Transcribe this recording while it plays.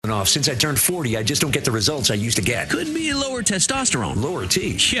on off. Since I turned 40, I just don't get the results I used to get. Could be lower testosterone. Lower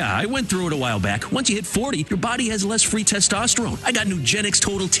T. Yeah, I went through it a while back. Once you hit 40, your body has less free testosterone. I got Nugenix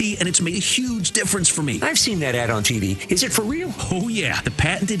Total T, and it's made a huge difference for me. I've seen that ad on TV. Is it for real? Oh, yeah. The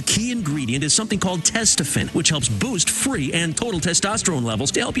patented key ingredient is something called Testofen, which helps boost free and total testosterone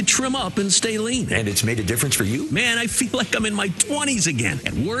levels to help you trim up and stay lean. And it's made a difference for you? Man, I feel like I'm in my 20s again.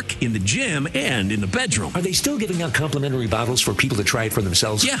 At work, in the gym, and in the bedroom. Are they still giving out complimentary bottles for people to try it for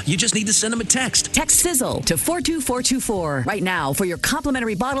themselves? Yeah, you just need to send them a text. Text Sizzle to 42424 right now for your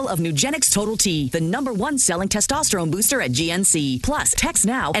complimentary bottle of Nugenix Total T, the #1 selling testosterone booster at GNC. Plus, text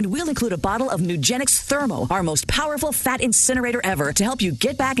now and we'll include a bottle of Nugenix Thermo, our most powerful fat incinerator ever, to help you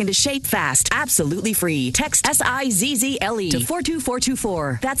get back into shape fast. Absolutely free. Text SIZZLE to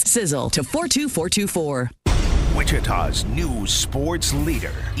 42424. That's Sizzle to 42424. Wichita's news sports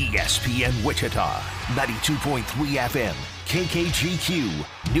leader, ESPN Wichita, 92.3 FM, KKGQ,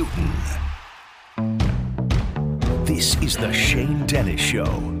 Newton. This is the Shane Dennis Show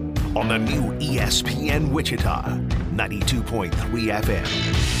on the new ESPN Wichita, 92.3 FM.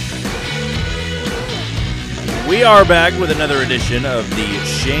 We are back with another edition of the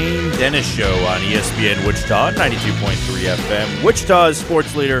Shane Dennis Show on ESPN Wichita, 92.3 FM, Wichita's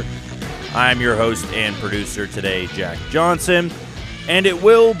sports leader. I'm your host and producer today, Jack Johnson, and it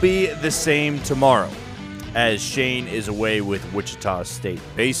will be the same tomorrow as Shane is away with Wichita State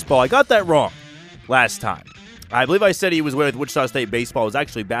baseball. I got that wrong last time. I believe I said he was away with Wichita State baseball. It was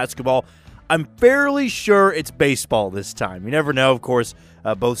actually basketball. I'm fairly sure it's baseball this time. You never know, of course,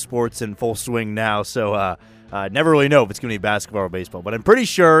 both sports in full swing now, so never really know if it's going to be basketball or baseball. But I'm pretty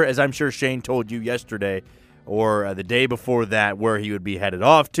sure, as I'm sure Shane told you yesterday, or the day before that, where he would be headed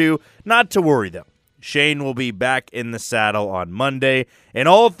off to. Not to worry, though. Shane will be back in the saddle on Monday, and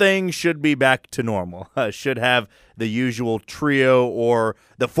all things should be back to normal. Should have the usual trio or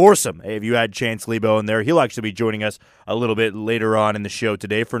the foursome. If you had Chance Lebo in there, he'll actually be joining us a little bit later on in the show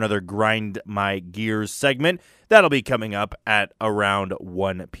today for another Grind My Gears segment. That'll be coming up at around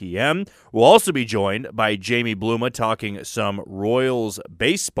 1 p.m. We'll also be joined by Jamie Bluma talking some Royals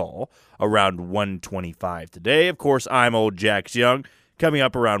baseball around 1:25 today. Of course, I'm old Jax Young, coming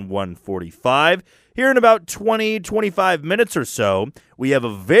up around 1:45. Here in about 20-25 minutes or so, we have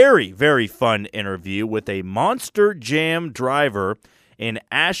a very, very fun interview with a Monster Jam driver in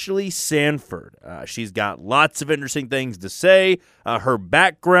Ashley Sanford. She's got lots of interesting things to say, her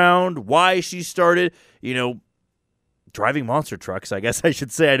background, why she started, driving monster trucks, I guess I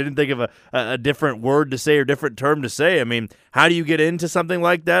should say. I didn't think of a different word to say or different term to say. I mean, how do you get into something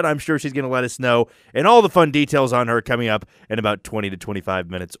like that? I'm sure she's going to let us know. And all the fun details on her coming up in about 20 to 25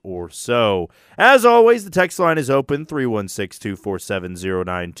 minutes or so. As always, the text line is open,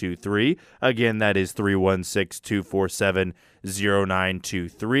 316-247-0923. Again, that is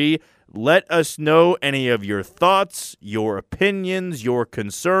 316-247-0923. Let us know any of your thoughts, your opinions, your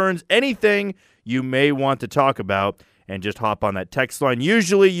concerns, anything you may want to talk about. And just hop on that text line.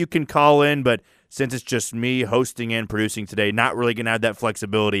 Usually you can call in, but since it's just me hosting and producing today, not really going to have that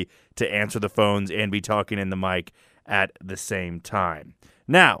flexibility to answer the phones and be talking in the mic at the same time.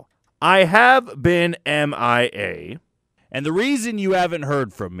 Now, I have been MIA, and the reason you haven't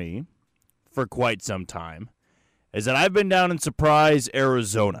heard from me for quite some time is that I've been down in Surprise,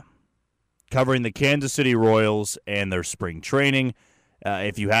 Arizona, covering the Kansas City Royals and their spring training.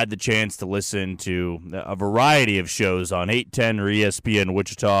 If you had the chance to listen to a variety of shows on 810 or ESPN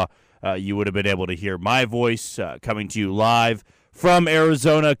Wichita, you would have been able to hear my voice coming to you live from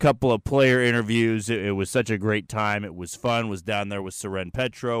Arizona. A couple of player interviews. It was such a great time. It was fun. Was down there with Seren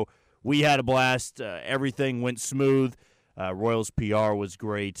Petro. We had a blast. Everything went smooth. Royals PR was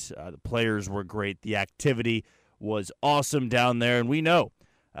great. The players were great. The activity was awesome down there. And we know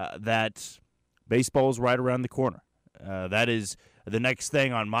that baseball is right around the corner. That is the next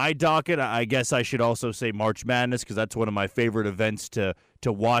thing on my docket. I guess I should also say March Madness, because that's one of my favorite events to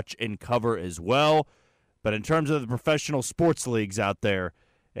watch and cover as well. But in terms of the professional sports leagues out there,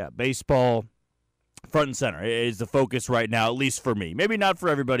 baseball front and center is the focus right now, at least for me. Maybe not for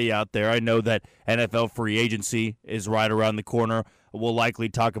everybody out there. I know that NFL free agency is right around the corner. We'll likely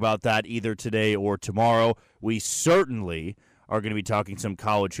talk about that either today or tomorrow. We certainly are going to be talking some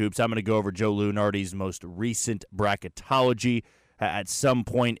college hoops. I'm going to go over Joe Lunardi's most recent bracketology at some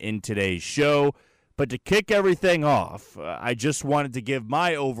point in today's show. But to kick everything off, I just wanted to give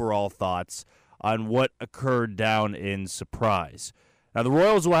my overall thoughts on what occurred down in Surprise. Now, the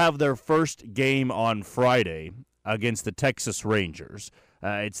Royals will have their first game on Friday against the Texas Rangers.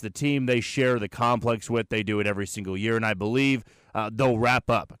 It's the team they share the complex with. They do it every single year, and I believe they'll wrap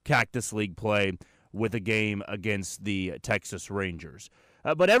up Cactus League play with a game against the Texas Rangers.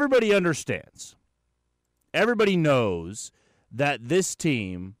 But everybody understands. Everybody knows that this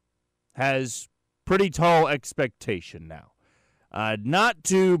team has pretty tall expectation now. Not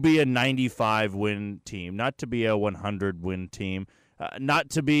to be a 95-win team, not to be a 100-win team, not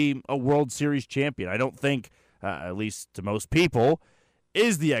to be a World Series champion. I don't think, at least to most people,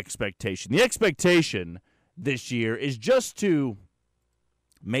 is the expectation. The expectation this year is just to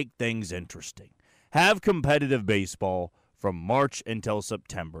make things interesting. Have competitive baseball from March until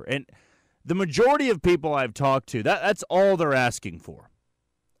September. And the majority of people I've talked to, that's all they're asking for.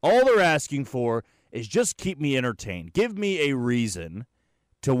 All they're asking for is just keep me entertained. Give me a reason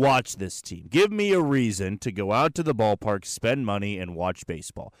to watch this team. Give me a reason to go out to the ballpark, spend money, and watch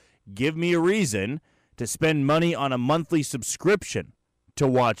baseball. Give me a reason to spend money on a monthly subscription to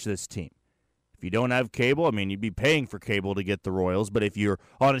watch this team. If you don't have cable, I mean, you'd be paying for cable to get the Royals, but if you're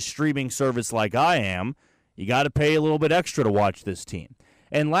on a streaming service like I am, you got to pay a little bit extra to watch this team.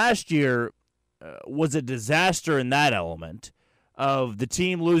 And last year was a disaster in that element of the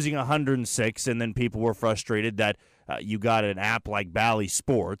team losing 106, and then people were frustrated that you got an app like Bally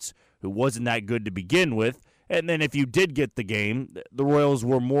Sports, who wasn't that good to begin with, and then if you did get the game, the Royals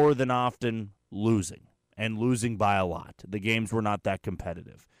were more than often losing, and losing by a lot. The games were not that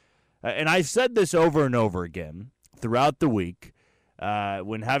competitive. And I've said this over and over again throughout the week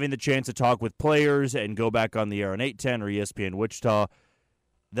when having the chance to talk with players and go back on the air on 810 or ESPN Wichita,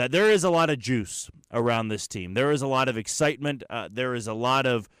 that there is a lot of juice around this team. There is a lot of excitement. There is a lot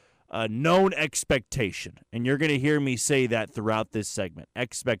of known expectation. And you're going to hear me say that throughout this segment.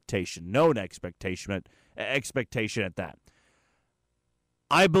 Expectation. Known expectation at that.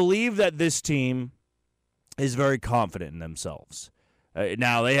 I believe that this team is very confident in themselves.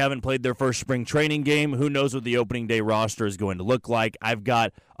 Now, they haven't played their first spring training game. Who knows what the opening day roster is going to look like? I've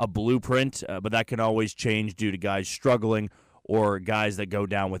got a blueprint, but that can always change due to guys struggling or guys that go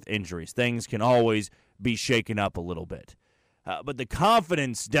down with injuries. Things can always be shaken up a little bit. But the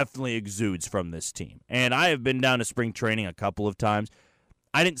confidence definitely exudes from this team. And I have been down to spring training a couple of times.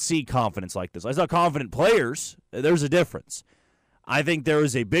 I didn't see confidence like this. I saw confident players. There's a difference. I think there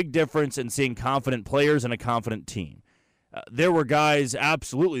is a big difference in seeing confident players and a confident team. There were guys,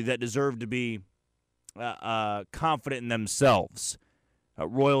 absolutely, that deserved to be confident in themselves.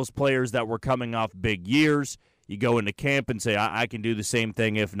 Royals players that were coming off big years. You go into camp and say, I can do the same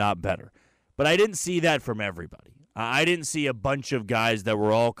thing, if not better. But I didn't see that from everybody. I didn't see a bunch of guys that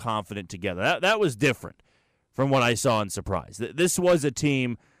were all confident together. That was different from what I saw in Surprise. This was a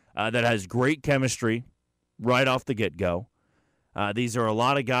team that has great chemistry right off the get-go. These are a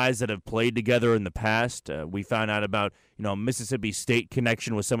lot of guys that have played together in the past. We found out about Mississippi State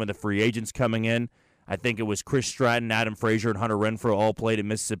connection with some of the free agents coming in. I think it was Chris Stratton, Adam Frazier, and Hunter Renfroe all played at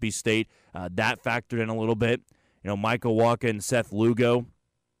Mississippi State. That factored in a little bit. Michael Walker and Seth Lugo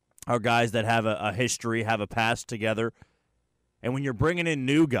are guys that have a history, have a past together. And when you're bringing in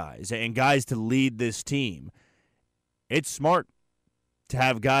new guys and guys to lead this team, it's smart to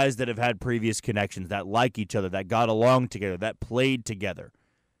have guys that have had previous connections, that like each other, that got along together, that played together.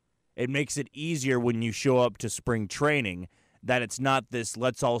 It makes it easier when you show up to spring training that it's not this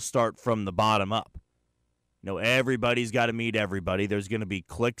let's all start from the bottom up. Everybody's got to meet everybody. There's going to be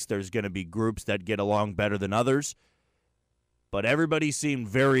cliques. There's going to be groups that get along better than others. But everybody seemed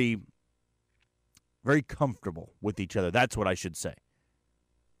very, very comfortable with each other. That's what I should say.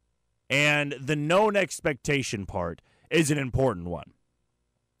 And the known expectation part is an important one.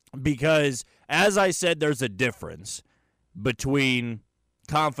 Because, as I said, there's a difference between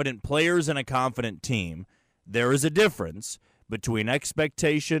confident players and a confident team. There is a difference between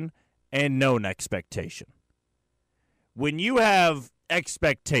expectation and known expectation. When you have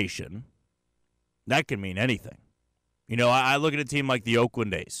expectation, that can mean anything. I look at a team like the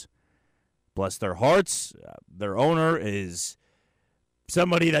Oakland A's. Bless their hearts, their owner is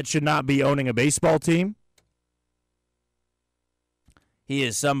somebody that should not be owning a baseball team. He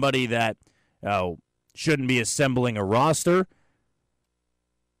is somebody that shouldn't be assembling a roster.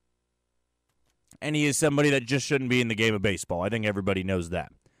 And he is somebody that just shouldn't be in the game of baseball. I think everybody knows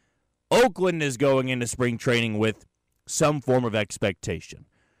that. Oakland is going into spring training with some form of expectation.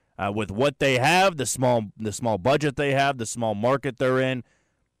 With what they have, the small budget they have, the small market they're in,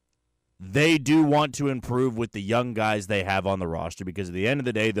 they do want to improve with the young guys they have on the roster because at the end of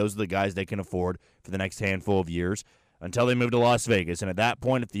the day, those are the guys they can afford for the next handful of years until they move to Las Vegas. And at that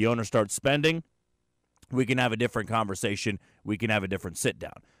point, if the owner starts spending, we can have a different conversation. We can have a different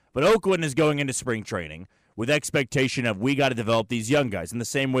sit-down. But Oakland is going into spring training with expectation of we got to develop these young guys in the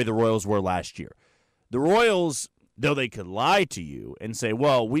same way the Royals were last year. The Royals, though they could lie to you and say,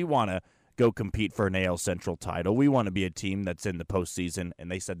 well, we want to go compete for an AL Central title. We want to be a team that's in the postseason,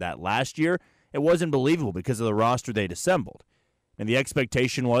 and they said that last year. It wasn't believable because of the roster they'd assembled. And the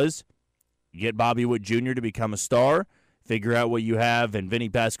expectation was you get Bobby Witt Jr. to become a star, figure out what you have in Vinny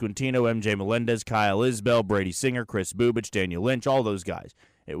Pasquantino, MJ Melendez, Kyle Isbell, Brady Singer, Chris Bubich, Daniel Lynch, all those guys.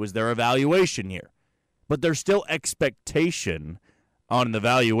 It was their evaluation year. But there's still expectation on the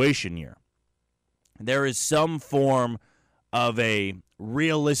evaluation year. There is some form of a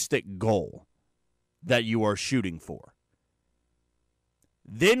realistic goal that you are shooting for.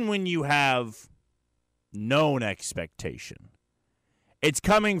 Then when you have known expectation, it's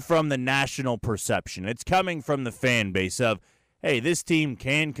coming from the national perception. It's coming from the fan base of, hey, this team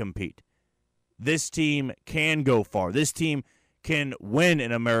can compete. This team can go far. This team can win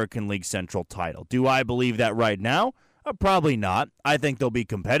an American League Central title. Do I believe that right now? Probably not. I think they'll be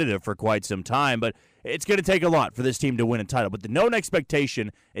competitive for quite some time, but it's going to take a lot for this team to win a title. But the known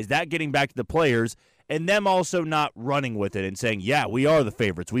expectation is that getting back to the players and them also not running with it and saying, yeah, we are the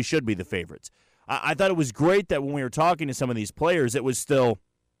favorites. We should be the favorites. I thought it was great that when we were talking to some of these players, it was still,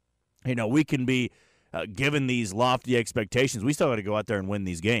 we can be given these lofty expectations. We still got to go out there and win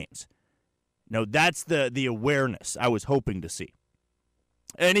these games. No, that's the awareness I was hoping to see.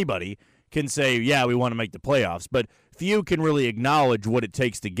 Anybody can say, yeah, we want to make the playoffs, but few can really acknowledge what it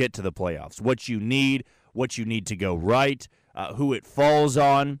takes to get to the playoffs, what you need to go right, who it falls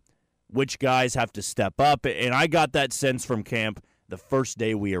on, which guys have to step up. And I got that sense from camp the first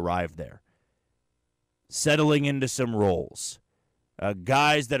day we arrived there. Settling into some roles,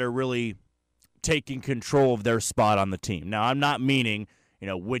 guys that are really taking control of their spot on the team. Now, I'm not meaning,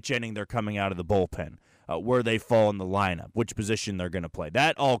 which inning they're coming out of the bullpen, where they fall in the lineup, which position they're going to play.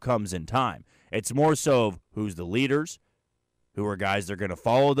 That all comes in time. It's more so of who's the leaders, who are guys that are going to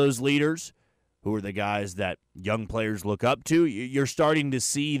follow those leaders, who are the guys that young players look up to. You're starting to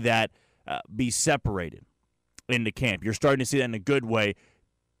see that be separated into camp. You're starting to see that in a good way.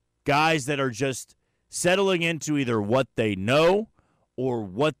 Guys that are just settling into either what they know or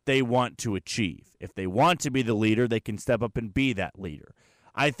what they want to achieve. If they want to be the leader, they can step up and be that leader.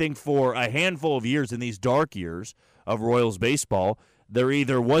 I think for a handful of years, in these dark years of Royals baseball, there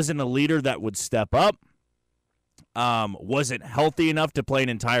either wasn't a leader that would step up, wasn't healthy enough to play an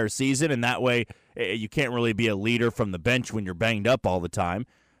entire season, and that way you can't really be a leader from the bench when you're banged up all the time.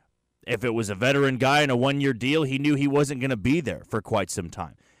 If it was a veteran guy in a one-year deal, he knew he wasn't going to be there for quite some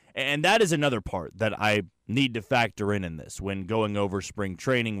time. And that is another part that I need to factor in this when going over spring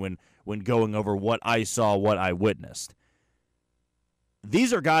training, when going over what I saw, what I witnessed.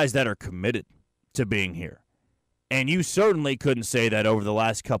 These are guys that are committed to being here. And you certainly couldn't say that over the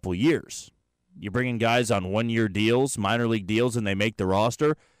last couple years. You bring in guys on one-year deals, minor league deals, and they make the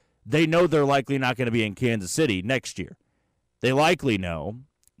roster. They know they're likely not going to be in Kansas City next year. They likely know,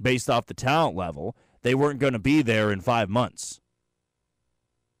 based off the talent level, they weren't going to be there in 5 months.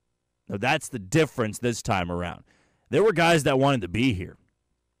 Now, that's the difference this time around. There were guys that wanted to be here.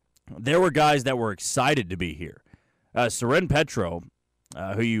 There were guys that were excited to be here. Seren Petro,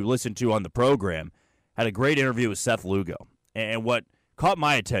 who you listened to on the program, had a great interview with Seth Lugo. And what caught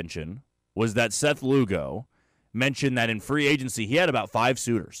my attention was that Seth Lugo mentioned that in free agency he had about 5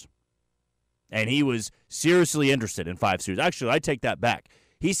 suitors. And he was seriously interested in 5 suitors. Actually, I take that back.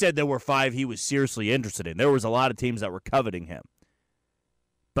 He said there were 5 he was seriously interested in. There was a lot of teams that were coveting him.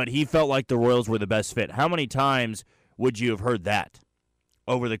 But he felt like the Royals were the best fit. How many times would you have heard that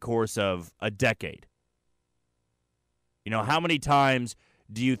over the course of a decade? How many times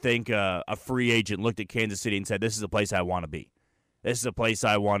do you think a free agent looked at Kansas City and said, this is a place I want to be? This is a place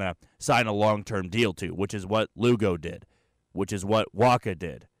I want to sign a long-term deal to, which is what Lugo did, which is what Waka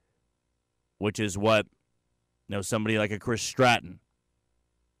did, which is what somebody like a Chris Stratton,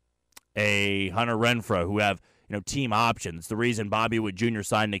 a Hunter Renfroe, who have team options. The reason Bobby Witt Jr.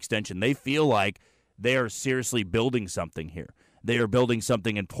 signed an extension, they feel like they are seriously building something here. They are building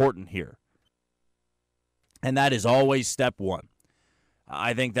something important here. And that is always step one.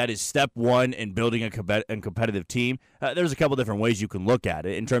 I think that is step one in building a competitive team. There's a couple different ways you can look at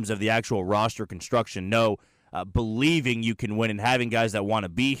it. In terms of the actual roster construction, believing you can win and having guys that want to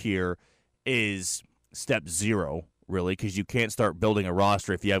be here is step 0, really, because you can't start building a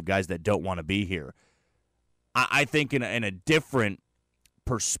roster if you have guys that don't want to be here. I think in a different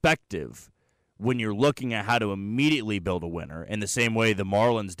perspective, when you're looking at how to immediately build a winner, in the same way the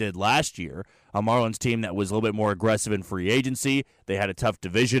Marlins did last year, a Marlins team that was a little bit more aggressive in free agency. They had a tough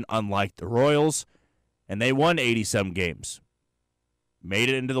division, unlike the Royals, and they won 80-some games. Made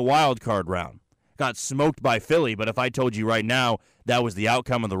it into the wild card round. Got smoked by Philly, but if I told you right now that was the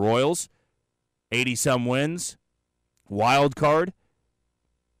outcome of the Royals, 80-some wins, wild card,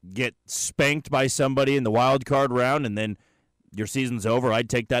 get spanked by somebody in the wild card round and then your season's over, I'd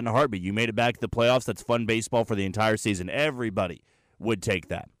take that in a heartbeat. You made it back to the playoffs. That's fun baseball for the entire season. Everybody would take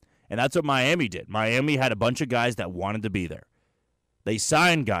that. And that's what Miami did. Miami had a bunch of guys that wanted to be there. They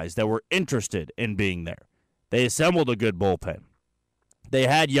signed guys that were interested in being there. They assembled a good bullpen. They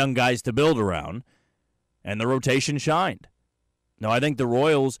had young guys to build around, and the rotation shined. Now, I think the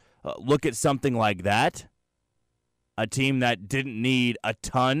Royals look at something like that, a team that didn't need a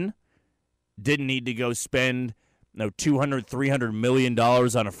ton, didn't need to go spend $200, $300 million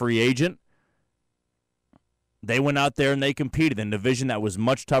on a free agent. They went out there and they competed in a division that was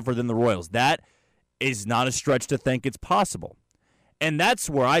much tougher than the Royals. That is not a stretch to think it's possible. And that's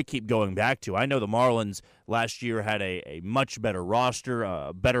where I keep going back to. I know the Marlins last year had a much better roster,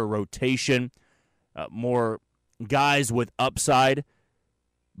 a better rotation, more guys with upside.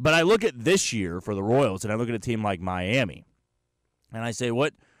 But I look at this year for the Royals, and I look at a team like Miami, and I say,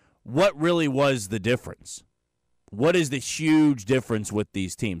 what really was the difference? What is the huge difference with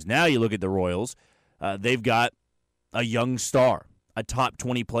these teams? Now you look at the Royals, they've got a young star, a top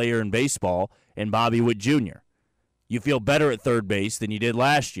 20 player in baseball, in Bobby Witt Jr. You feel better at third base than you did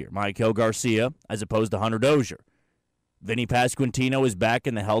last year, Maikel Garcia, as opposed to Hunter Dozier. Vinny Pasquantino is back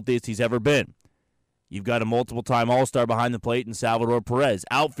and the healthiest he's ever been. You've got a multiple-time All-Star behind the plate in Salvador Perez.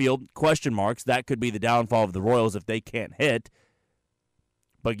 Outfield, question marks. That could be the downfall of the Royals if they can't hit.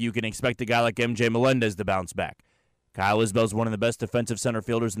 But you can expect a guy like MJ Melendez to bounce back. Kyle Isbell's one of the best defensive center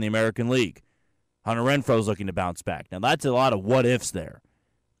fielders in the American League. Hunter Renfroe's looking to bounce back. Now, that's a lot of what-ifs there.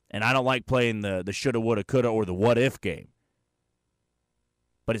 And I don't like playing the shoulda, woulda, coulda, or the what-if game.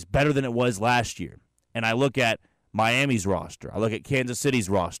 But it's better than it was last year. And I look at Miami's roster. I look at Kansas City's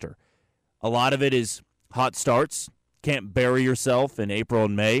roster. A lot of it is hot starts. Can't bury yourself in April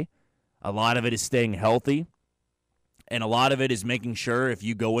and May. A lot of it is staying healthy. And a lot of it is making sure if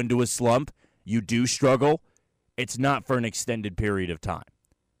you go into a slump, you do struggle, it's not for an extended period of time.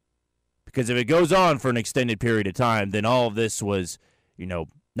 Because if it goes on for an extended period of time, then all of this was,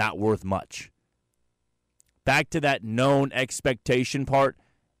 not worth much. Back to that known expectation part,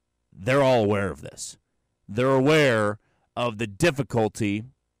 they're all aware of this. They're aware of the difficulty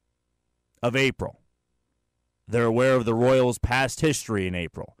of April. They're aware of the Royals' past history in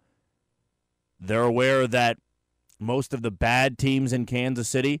April. They're aware that most of the bad teams in Kansas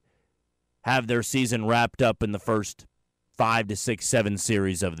City have their season wrapped up in the first 5 to 6, 7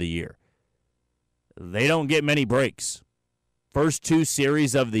 series of the year. They don't get many breaks. First 2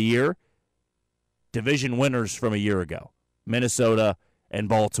 series of the year, division winners from a year ago, Minnesota and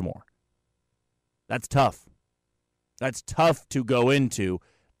Baltimore. That's tough. That's tough to go into,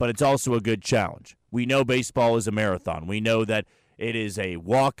 but it's also a good challenge. We know baseball is a marathon. We know that it is a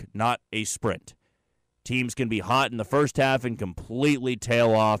walk, not a sprint. Teams can be hot in the first half and completely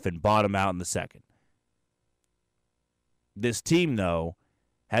tail off and bottom out in the second. This team, though,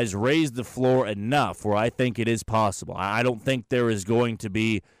 has raised the floor enough where I think it is possible. I don't think there is going to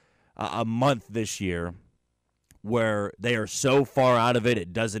be a month this year where they are so far out of it,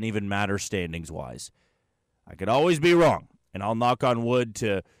 it doesn't even matter standings-wise. I could always be wrong, and I'll knock on wood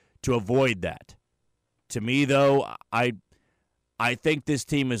to avoid that. To me, though, I think this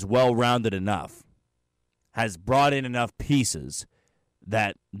team is well-rounded enough, has brought in enough pieces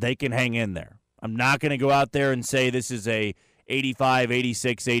that they can hang in there. I'm not going to go out there and say this is a 85,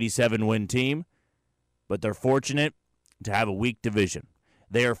 86, 87 win team, but they're fortunate to have a weak division.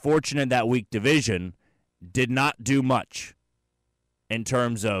 They are fortunate that weak division did not do much in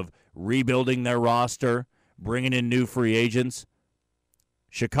terms of rebuilding their roster, bringing in new free agents.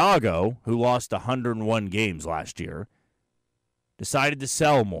 Chicago, who lost 101 games last year, decided to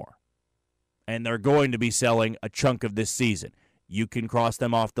sell more, and they're going to be selling a chunk of this season. You can cross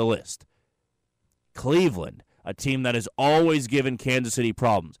them off the list. Cleveland, a team that has always given Kansas City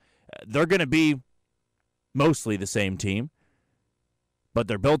problems. They're going to be mostly the same team, but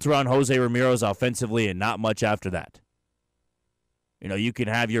they're built around Jose Ramirez offensively and not much after that. You can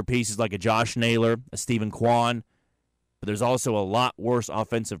have your pieces like a Josh Naylor, a Stephen Kwan, but there's also a lot worse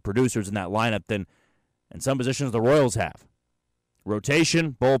offensive producers in that lineup than in some positions the Royals have.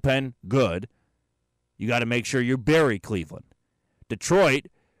 Rotation, bullpen, good. You got to make sure you bury Cleveland. Detroit,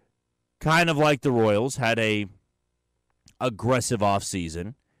 kind of like the Royals, had a aggressive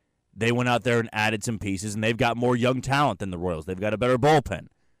offseason. They went out there and added some pieces, and they've got more young talent than the Royals. They've got a better bullpen.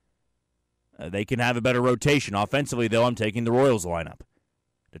 They can have a better rotation. Offensively, though, I'm taking the Royals lineup.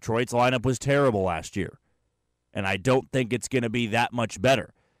 Detroit's lineup was terrible last year, and I don't think it's going to be that much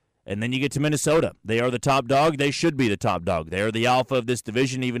better. And then you get to Minnesota. They are the top dog. They should be the top dog. They are the alpha of this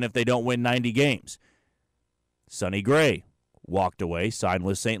division, even if they don't win 90 games. Sonny Gray, walked away, signed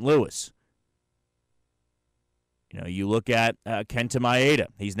with St. Louis. You look at Kenta Maeda.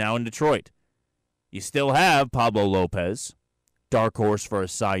 He's now in Detroit. You still have Pablo Lopez, dark horse for a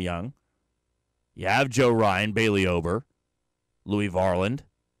Cy Young. You have Joe Ryan, Bailey Ober, Louis Varland.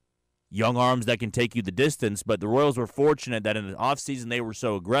 Young arms that can take you the distance, but the Royals were fortunate that in the offseason they were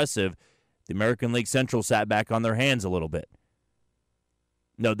so aggressive, the American League Central sat back on their hands a little bit.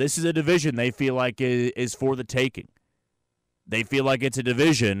 No, this is a division they feel like is for the taking. They feel like it's a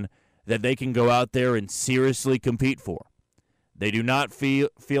division that they can go out there and seriously compete for. They do not feel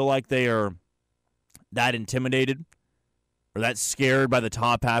like they are that intimidated or that scared by the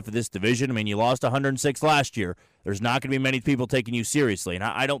top half of this division. I mean, you lost 106 last year. There's not going to be many people taking you seriously, and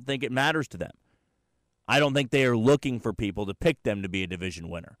I don't think it matters to them. I don't think they are looking for people to pick them to be a division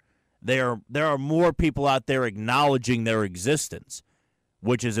winner. There are more people out there acknowledging their existence,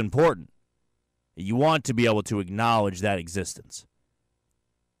 which is important. You want to be able to acknowledge that existence.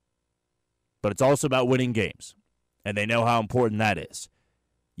 But it's also about winning games, and they know how important that is.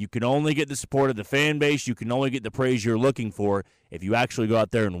 You can only get the support of the fan base, you can only get the praise you're looking for if you actually go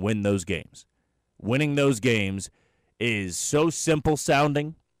out there and win those games. Winning those games is so simple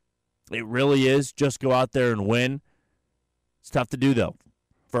sounding. It really is. Just go out there and win. It's tough to do, though,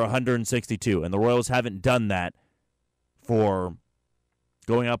 for 162. And the Royals haven't done that for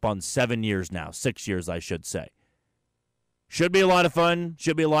going up on 7 years now. 6 years, I should say. Should be a lot of fun.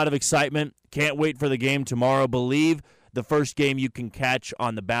 Should be a lot of excitement. Can't wait for the game tomorrow. Believe the first game you can catch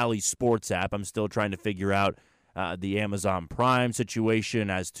on the Bally Sports app. I'm still trying to figure out the Amazon Prime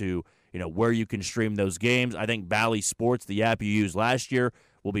situation as to where you can stream those games. I think Bally Sports, the app you used last year,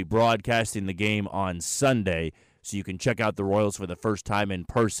 will be broadcasting the game on Sunday, so you can check out the Royals for the first time in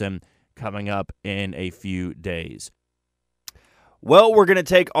person coming up in a few days. Well, we're going to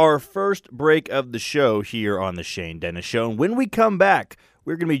take our first break of the show here on the Shane Dennis Show, and when we come back,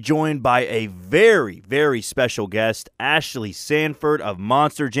 we're going to be joined by a very, very special guest, Ashley Sanford of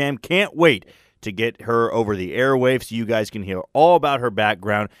Monster Jam. Can't wait to get her over the airwaves so you guys can hear all about her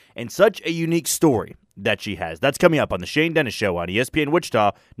background and such a unique story that she has. That's coming up on the Shane Dennis Show on ESPN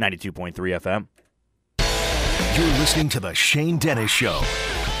Wichita, 92.3 FM. You're listening to the Shane Dennis Show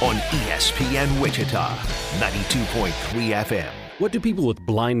on ESPN Wichita, 92.3 FM. What do people with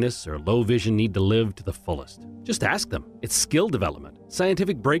blindness or low vision need to live to the fullest? Just ask them. It's skill development,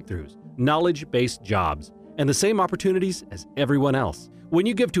 scientific breakthroughs, knowledge-based jobs, and the same opportunities as everyone else. When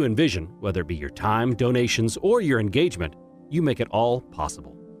you give to Envision, whether it be your time, donations, or your engagement, you make it all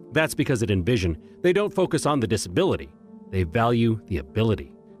possible. That's because at Envision, they don't focus on the disability. They value the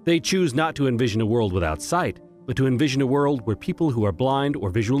ability. They choose not to envision a world without sight, but to envision a world where people who are blind or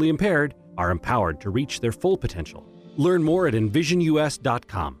visually impaired are empowered to reach their full potential. Learn more at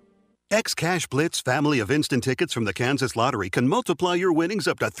envisionus.com. X-Cash Blitz family of instant tickets from the Kansas Lottery can multiply your winnings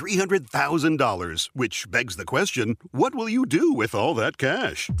up to $300,000, which begs the question, what will you do with all that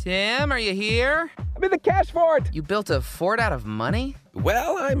cash? Tim, are you here? I'm in the cash fort. You built a fort out of money?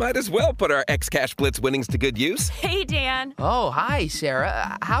 Well, I might as well put our X-Cash Blitz winnings to good use. Hey, Dan. Oh, hi,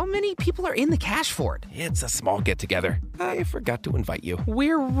 Sarah. How many people are in the cash fort? It's a small get-together. I forgot to invite you.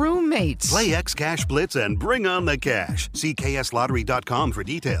 We're roommates. Play X-Cash Blitz and bring on the cash. See kslottery.com for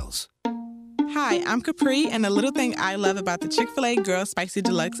details. Hi, I'm Capri, and the little thing I love about the Chick-fil-A Grilled Spicy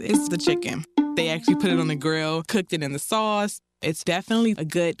Deluxe is the chicken. They actually put it on the grill, cooked it in the sauce. It's definitely a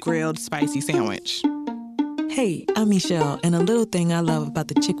good grilled spicy sandwich. Hey, I'm Michelle, and a little thing I love about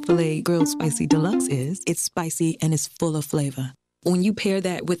the Chick-fil-A Grilled Spicy Deluxe is it's spicy and it's full of flavor. When you pair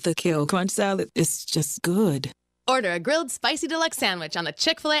that with the Kale Crunch Salad, it's just good. Order a grilled spicy deluxe sandwich on the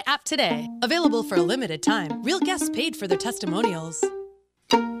Chick-fil-A app today. Available for a limited time. Real guests paid for their testimonials.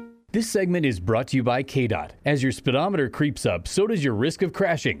 This segment is brought to you by KDOT. As your speedometer creeps up, so does your risk of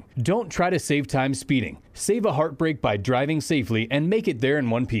crashing. Don't try to save time speeding. Save a heartbreak by driving safely and make it there in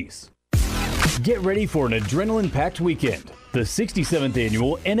one piece. Get ready for an adrenaline-packed weekend. The 67th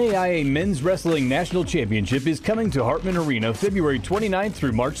annual NAIA Men's Wrestling National Championship is coming to Hartman Arena February 29th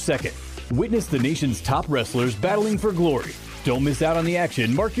through March 2nd. Witness the nation's top wrestlers battling for glory. Don't miss out on the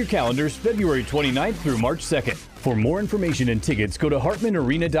action. Mark your calendars February 29th through March 2nd. For more information and tickets, go to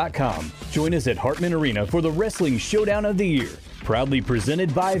hartmanarena.com. Join us at Hartman Arena for the Wrestling Showdown of the Year. Proudly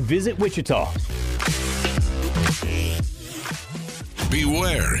presented by Visit Wichita.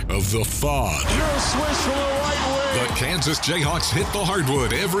 Beware of the fog. You're a swish from the right wing. The Kansas Jayhawks hit the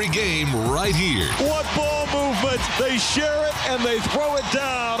hardwood every game right here. What ball movement. They share it and they throw it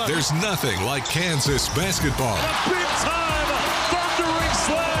down. There's nothing like Kansas basketball. A big time thundering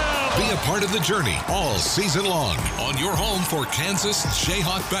slam. Be a part part of the journey all season long on your home for Kansas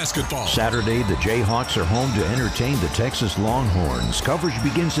Jayhawk basketball. Saturday, the Jayhawks are home to entertain the Texas Longhorns. Coverage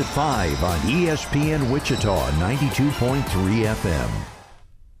begins at 5 on ESPN Wichita 92.3 FM.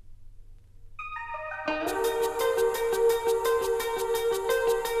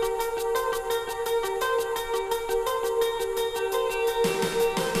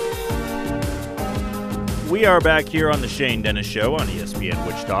 We are back here on the Shane Dennis Show on ESPN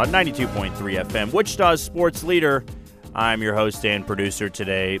Wichita, 92.3 FM, Wichita's sports leader. I'm your host and producer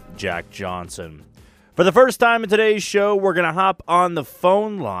today, Jack Johnson. For the first time in today's show, we're going to hop on the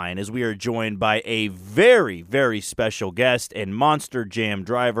phone line as we are joined by a very, very special guest and Monster Jam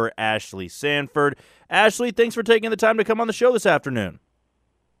driver, Ashley Sanford. Ashley, thanks for taking the time to come on the show this afternoon.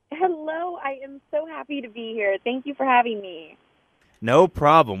 Hello, I am so happy to be here. Thank you for having me. No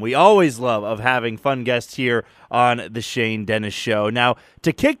problem. We always love of having fun guests here on the Shane Dennis Show. Now,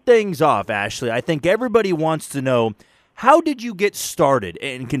 to kick things off, Ashley, I think everybody wants to know, how did you get started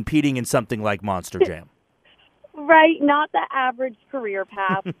in competing in something like Monster Jam? Right, not the average career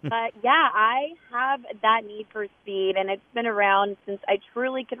path, but yeah, I have that need for speed, and it's been around since I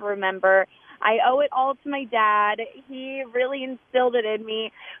truly can remember. I owe it all to my dad. He really instilled it in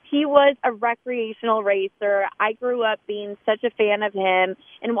me. He was a recreational racer. I grew up being such a fan of him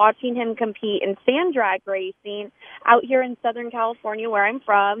and watching him compete in sand drag racing out here in Southern California where I'm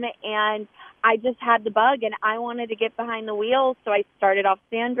from, and I just had the bug, and I wanted to get behind the wheel, so I started off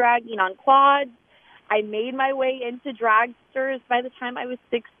sand dragging on quads. I made my way into dragsters. By the time I was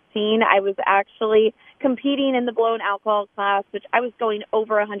 16, I was actually competing in the blown alcohol class, which I was going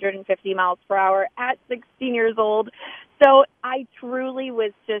over 150 miles per hour at 16 years old. So I truly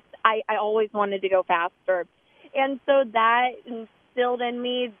was just, I always wanted to go faster. And so that instilled in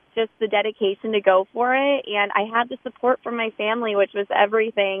me just the dedication to go for it. And I had the support from my family, which was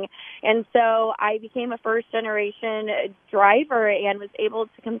everything. And so I became a first-generation driver and was able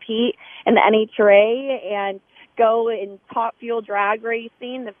to compete in the NHRA and go in top fuel drag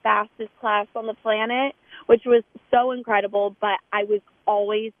racing, the fastest class on the planet, which was so incredible. But I was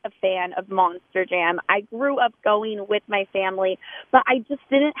always a fan of Monster Jam. I grew up going with my family, but I just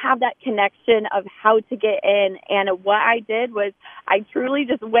didn't have that connection of how to get in. And what I did was I truly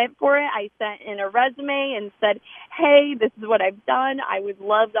just went for it. I sent in a resume and said, hey, this is what I've done. I would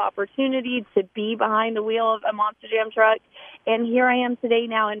love the opportunity to be behind the wheel of a Monster Jam truck. And here I am today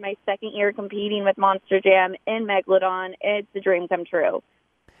now in my second year competing with Monster Jam in Megalodon. It's a dream come true.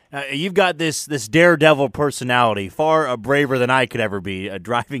 You've got this daredevil personality, far braver than I could ever be,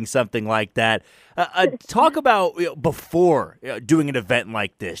 driving something like that. Talk about before doing an event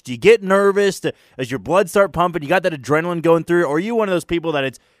like this. Do you get nervous? Does your blood start pumping? You got that adrenaline going through? Or are you one of those people that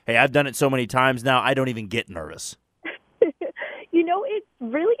it's, hey, I've done it so many times now, I don't even get nervous? It's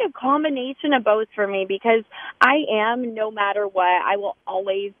really a combination of both for me because I am, no matter what, I will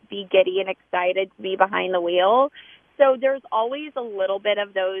always be giddy and excited to be behind the wheel. So there's always a little bit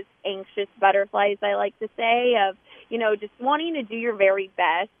of those anxious butterflies, I like to say, of, just wanting to do your very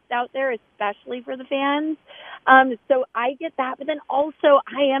best out there, especially for the fans. So I get that. But then also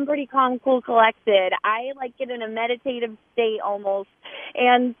I am pretty calm, cool, collected. I get in a meditative state almost.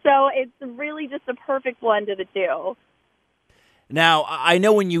 And so it's really just a perfect blend of the two. Now, I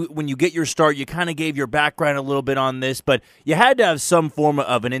know when you get your start, you kind of gave your background a little bit on this, but you had to have some form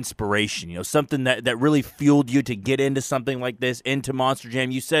of an inspiration, something that really fueled you to get into something like this, into Monster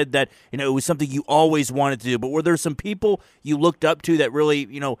Jam. You said that, it was something you always wanted to do, but were there some people you looked up to that really,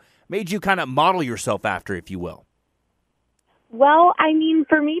 made you kind of model yourself after, if you will? Well,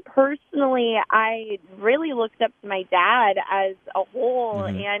 for me personally, I really looked up to my dad as a whole,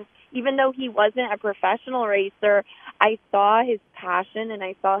 and even though he wasn't a professional racer, I saw his passion and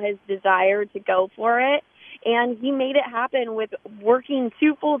I saw his desire to go for it. And he made it happen with working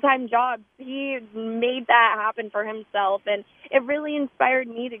 2 full-time jobs. He made that happen for himself, and it really inspired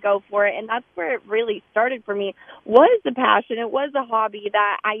me to go for it. And that's where it really started for me, was the passion. It was a hobby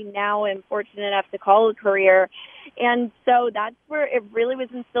that I now am fortunate enough to call a career. And so that's where it really was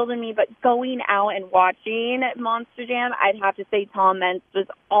instilled in me. But going out and watching Monster Jam, I'd have to say Tom Mentz was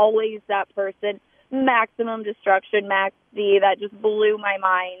always that person. Maximum Destruction, Max D, that just blew my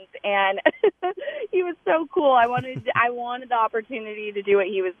mind, and he was so cool. I wanted the opportunity to do what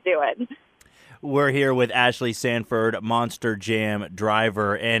he was doing. We're here with Ashley Sanford, Monster Jam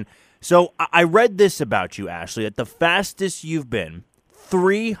driver, and so I read this about you, Ashley, that the fastest you've been,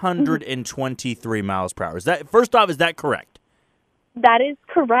 323 miles per hour. Is that, first off, is that correct? That is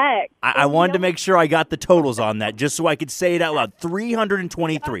correct. I wanted to make sure I got the totals on that, just so I could say it out loud.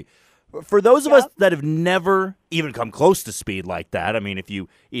 323. For those of us that have never even come close to speed like that, I mean, if you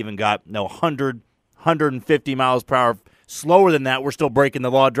even got 100, 150 miles per hour slower than that, we're still breaking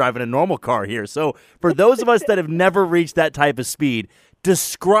the law driving a normal car here. So for those of us that have never reached that type of speed,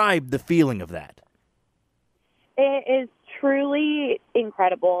 describe the feeling of that. It is truly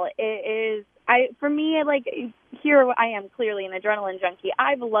incredible. It is, for me, like, here I am clearly an adrenaline junkie.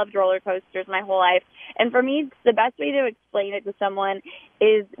 I've loved roller coasters my whole life. And for me, the best way to explain it to someone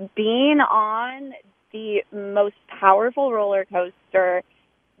is being on the most powerful roller coaster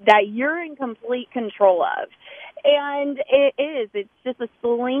that you're in complete control of. And it is. It's just a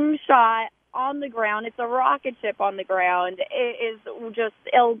slingshot on the ground. It's a rocket ship on the ground. It is just,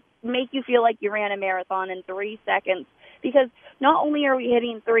 it'll make you feel like you ran a marathon in 3 seconds, because not only are we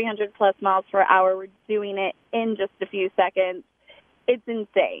hitting 300 plus miles per hour, we're doing it in just a few seconds. It's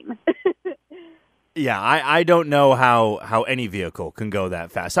insane. Yeah, I don't know how any vehicle can go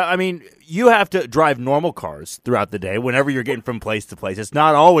that fast. I mean, you have to drive normal cars throughout the day whenever you're getting from place to place. It's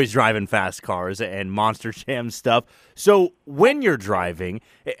not always driving fast cars and Monster Jam stuff. So when you're driving,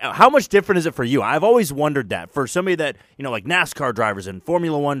 how much different is it for you? I've always wondered that. For somebody that, like NASCAR drivers and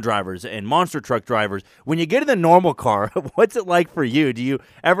Formula One drivers and monster truck drivers, when you get in the normal car, what's it like for you? Do you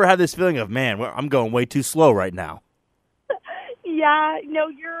ever have this feeling of, man, I'm going way too slow right now? Yeah, no,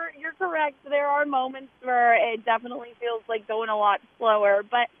 you're correct. There are moments where it definitely feels like going a lot slower,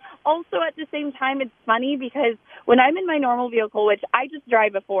 but also at the same time, it's funny because when I'm in my normal vehicle, which I just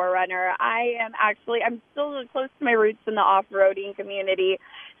drive a 4Runner, I'm still close to my roots in the off-roading community,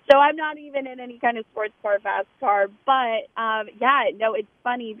 so I'm not even in any kind of sports car, fast car, but it's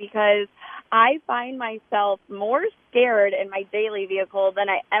funny because I find myself more scared in my daily vehicle than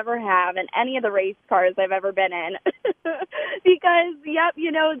I ever have in any of the race cars I've ever been in. Because,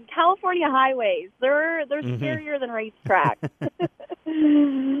 California highways, they're scarier than racetracks.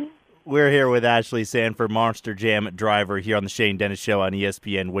 We're here with Ashley Sanford, Monster Jam driver, here on the Shane Dennis Show on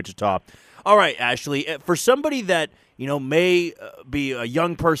ESPN Wichita. All right, Ashley, for somebody that may be a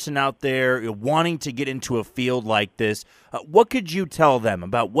young person out there wanting to get into a field like this, what could you tell them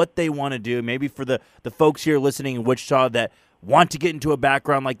about what they want to do? Maybe for the folks here listening in Wichita that want to get into a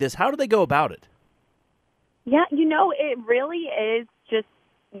background like this, how do they go about it? Yeah, it really is just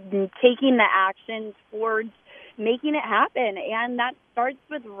taking the action towards making it happen. And that starts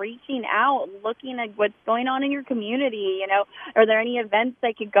with reaching out, looking at what's going on in your community. Are there any events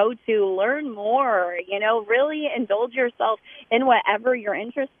I could go to, learn more, really indulge yourself in whatever you're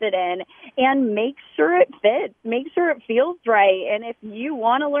interested in and make sure it fits, make sure it feels right. And if you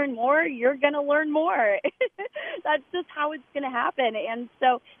want to learn more, you're going to learn more. That's just how it's going to happen. And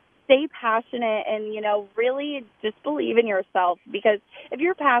so stay passionate and, really just believe in yourself, because if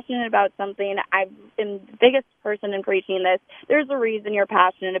you're passionate about something, I'm the biggest person in preaching this, there's a reason you're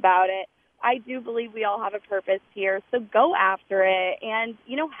passionate about it. I do believe we all have a purpose here, so go after it and,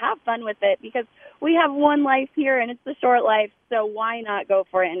 have fun with it, because we have one life here and it's a short life, so why not go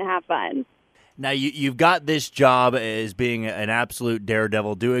for it and have fun? Now, you've got this job as being an absolute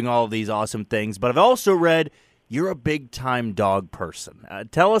daredevil, doing all of these awesome things, but I've also read you're a big-time dog person.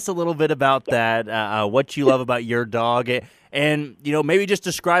 Tell us a little bit about that, what you love about your dog, and, maybe just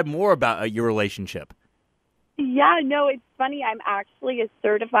describe more about your relationship. Yeah, no, it's funny. I'm actually a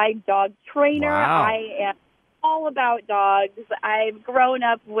certified dog trainer. Wow. I am all about dogs. I've grown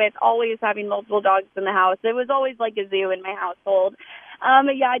up with always having multiple dogs in the house. It was always like a zoo in my household.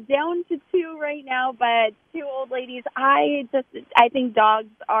 Down to 2 right now, but 2 old ladies. I think dogs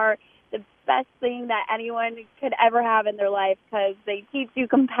are the best thing that anyone could ever have in their life, because they teach you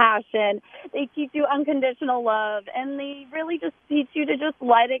compassion, they teach you unconditional love, and they really just teach you to just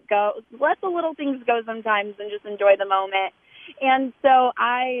let it go, let the little things go sometimes and just enjoy the moment. And so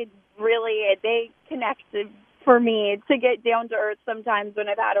they connect for me to get down to earth sometimes when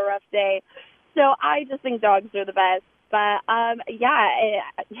I've had a rough day. So I just think dogs are the best. But,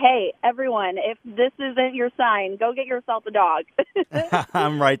 hey, everyone, if this isn't your sign, go get yourself a dog.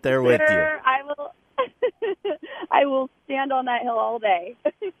 I'm right there with you. I will stand on that hill all day.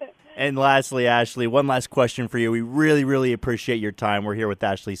 And lastly, Ashley, one last question for you. We really, really appreciate your time. We're here with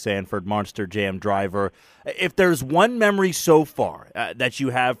Ashley Sanford, Monster Jam driver. If there's one memory so far that you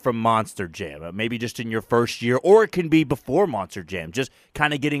have from Monster Jam, maybe just in your first year, or it can be before Monster Jam, just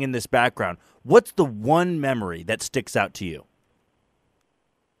kind of getting in this background, what's the one memory that sticks out to you?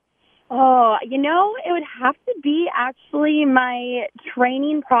 Oh, it would have to be actually my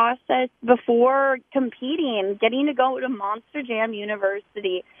training process before competing, getting to go to Monster Jam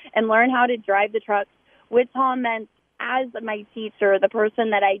University and learn how to drive the trucks with Tom Mentz as my teacher, the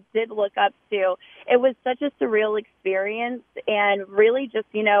person that I did look up to. It was such a surreal experience, and really just,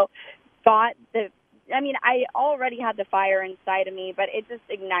 got I already had the fire inside of me, but it just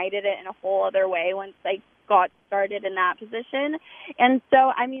ignited it in a whole other way once I got started in that position. And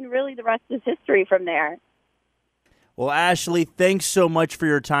so, really the rest is history from there. Well, Ashley, thanks so much for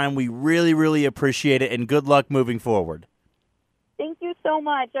your time. We really, really appreciate it, and good luck moving forward. Thank you so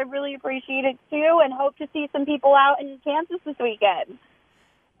much. I really appreciate it, too, and hope to see some people out in Kansas this weekend.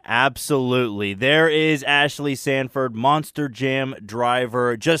 Absolutely. There is Ashley Sanford, Monster Jam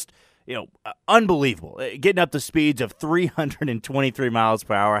driver, just, unbelievable. Getting up to speeds of 323 miles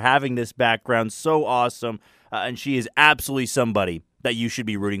per hour, having this background, so awesome, and she is absolutely somebody that you should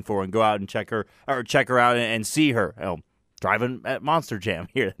be rooting for, and go out and check her out and see her driving at Monster Jam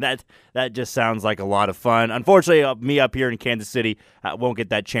here. That just sounds like a lot of fun. Unfortunately, me up here in Kansas City won't get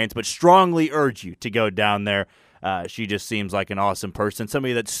that chance, but strongly urge you to go down there. She just seems like an awesome person,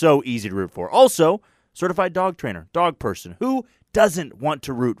 somebody that's so easy to root for. Also, certified dog trainer, dog person. Who doesn't want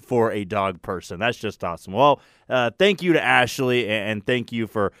to root for a dog person? That's just awesome. Well, thank you to Ashley, and thank you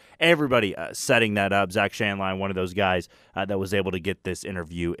for everybody setting that up. Zach Shanline, one of those guys that was able to get this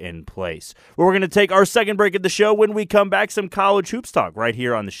interview in place. We're going to take our second break of the show. When we come back, some college hoops talk right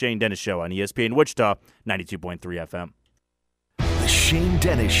here on The Shane Dennis Show on ESPN Wichita, 92.3 FM. The Shane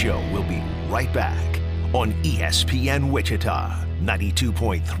Dennis Show will be right back on ESPN Wichita,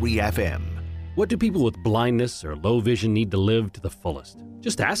 92.3 FM. What do people with blindness or low vision need to live to the fullest?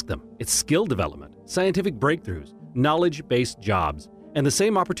 Just ask them. It's skill development, scientific breakthroughs, knowledge-based jobs, and the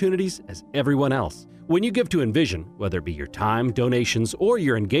same opportunities as everyone else. When you give to Envision, whether it be your time, donations, or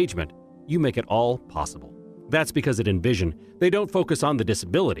your engagement, you make it all possible. That's because at Envision, they don't focus on the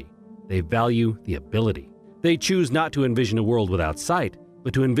disability. They value the ability. They choose not to envision a world without sight,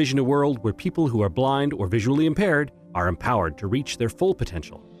 but to envision a world where people who are blind or visually impaired are empowered to reach their full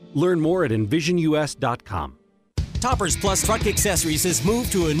potential. Learn more at envisionus.com. Toppers Plus Truck Accessories has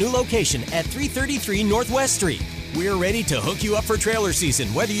moved to a new location at 333 Northwest Street. We're ready to hook you up for trailer season,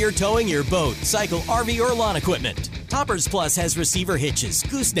 whether you're towing your boat, cycle, RV, or lawn equipment. Toppers Plus has receiver hitches,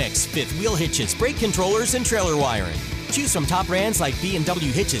 goosenecks, fifth wheel hitches, brake controllers, and trailer wiring. Choose from top brands like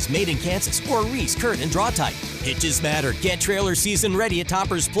B&W Hitches made in Kansas or Reese, Kurt, and Draw Type. Hitches matter. Get trailer season ready at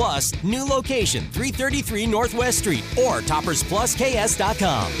Toppers Plus. New location, 333 Northwest Street or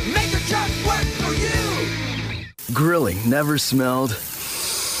toppersplusks.com. Make your truck work for you! Grilling never smelled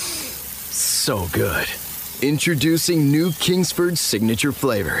so good. Introducing new Kingsford Signature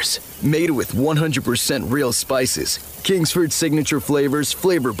Flavors. Made with 100% real spices, Kingsford Signature Flavors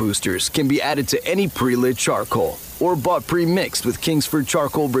flavor boosters can be added to any pre-lit charcoal or bought pre-mixed with Kingsford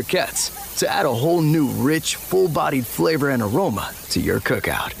charcoal briquettes to add a whole new rich, full-bodied flavor and aroma to your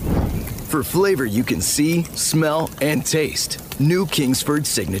cookout. For flavor you can see, smell, and taste. New Kingsford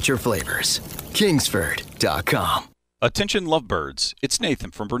Signature Flavors. Kingsford.com. Attention lovebirds, it's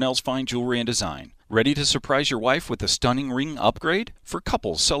Nathan from Brunel's Fine Jewelry and Design. Ready to surprise your wife with a stunning ring upgrade? For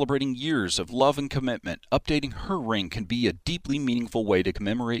couples celebrating years of love and commitment, updating her ring can be a deeply meaningful way to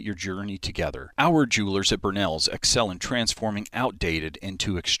commemorate your journey together. Our jewelers at Brunel's excel in transforming outdated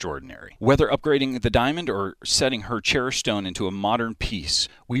into extraordinary. Whether upgrading the diamond or setting her cherished stone into a modern piece,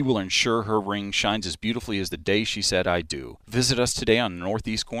 we will ensure her ring shines as beautifully as the day she said I do. Visit us today on the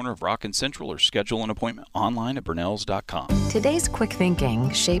northeast corner of Rock and Central or schedule an appointment online at brunels.com. Today's quick thinking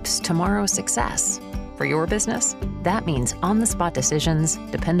shapes tomorrow's success. For your business, that means on-the-spot decisions,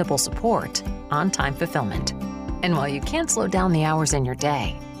 dependable support, on-time fulfillment. And while you can't slow down the hours in your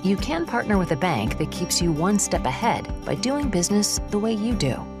day, you can partner with a bank that keeps you one step ahead by doing business the way you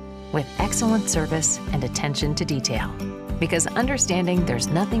do, with excellent service and attention to detail. Because understanding there's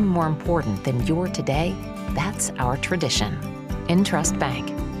nothing more important than your today, that's our tradition. Intrust Bank.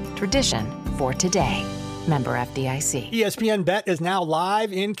 Tradition for today. Member FDIC. ESPN Bet is now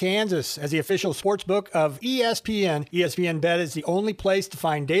live in Kansas as the official sportsbook of ESPN. ESPN Bet is the only place to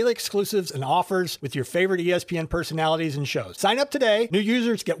find daily exclusives and offers with your favorite ESPN personalities and shows. Sign up today. New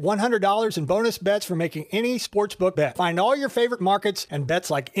users get $100 in bonus bets for making any sportsbook bet. Find all your favorite markets and bets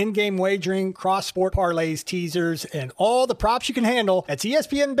like in-game wagering, cross-sport parlays, teasers, and all the props you can handle. That's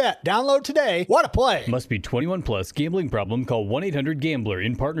ESPN Bet. Download today. What a play. Must be 21 plus. Gambling problem? Call 1-800-GAMBLER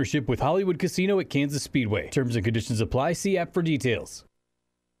in partnership with Hollywood Casino at Kansas Speedway. Terms and conditions apply. See app for details.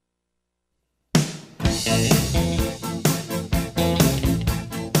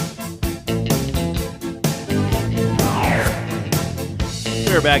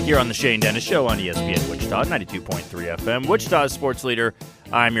 We're back here on the Shane Dennis Show on ESPN Wichita, 92.3 FM. Wichita's sports leader.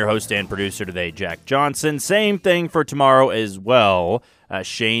 I'm your host and producer today, Jack Johnson. Same thing for tomorrow as well.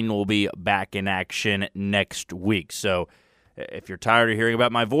 Shane will be back in action next week. So if you're tired of hearing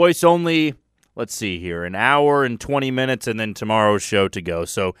about my voice only let's see here, an hour and 20 minutes and then tomorrow's show to go.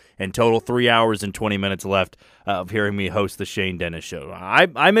 So in total, 3 hours and 20 minutes left of hearing me host the Shane Dennis Show.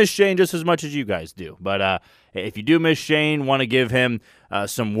 I miss Shane just as much as you guys do. But if you do miss Shane, want to give him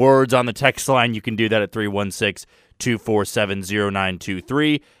some words on the text line, you can do that at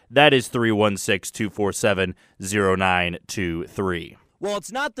 316-247-0923. That is 316-247-0923. Well,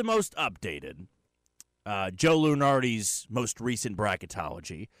 it's not the most updated. Joe Lunardi's most recent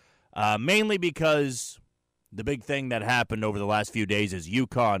bracketology, mainly because the big thing that happened over the last few days is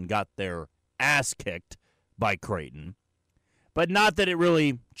UConn got their ass kicked by Creighton, but not that it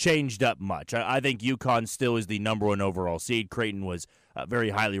really changed up much. I think UConn still is the number one overall seed. Creighton was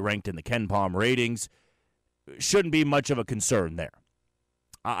very highly ranked in the Ken Palm ratings. Shouldn't be much of a concern there.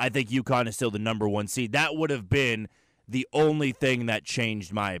 I think UConn is still the number one seed. That would have been the only thing that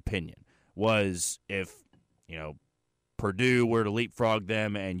changed my opinion, was if, Purdue were to leapfrog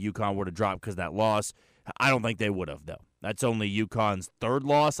them and UConn were to drop because of that loss. I don't think they would have, though. That's only UConn's third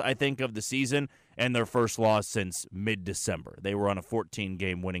loss, I think, of the season, and their first loss since mid-December. They were on a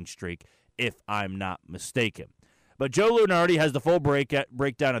 14-game winning streak, if I'm not mistaken. But Joe Lunardi has the full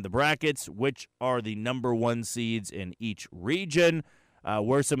breakdown of the brackets, which are the number one seeds in each region,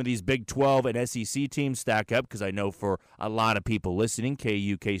 where some of these Big 12 and SEC teams stack up, because I know for a lot of people listening,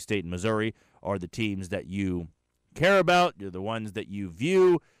 KU, K-State, and Missouri are the teams that you care about. They're the ones that you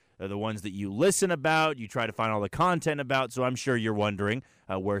view. They're the ones that you listen about. You try to find all the content about, so I'm sure you're wondering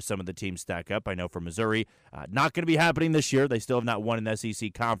where some of the teams stack up. I know for Missouri, not going to be happening this year. They still have not won an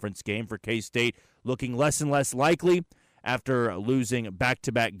SEC conference game. For K-State, looking less and less likely after losing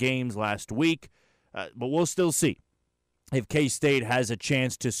back-to-back games last week. But we'll still see if K-State has a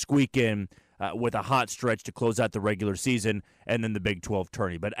chance to squeak in with a hot stretch to close out the regular season and then the Big 12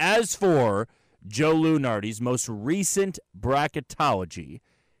 tourney. But as for Joe Lunardi's most recent bracketology,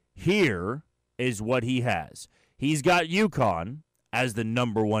 here is what he has. He's got UConn as the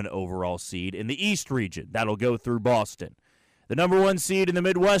number one overall seed in the East region. That'll go through Boston. The number one seed in the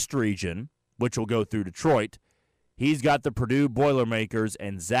Midwest region, which will go through Detroit. He's got the Purdue Boilermakers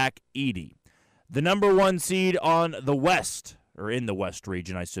and Zach Edey. The number one seed on the West, or in the West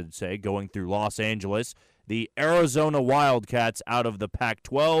region, I should say, going through Los Angeles, the Arizona Wildcats out of the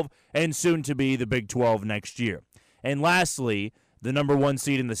Pac-12, and soon to be the Big 12 next year. And lastly, the number one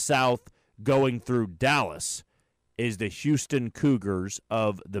seed in the South going through Dallas is the Houston Cougars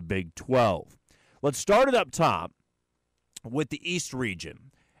of the Big 12. Let's start it up top with the East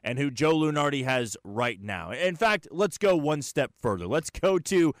region and who Joe Lunardi has right now. In fact, let's go one step further. Let's go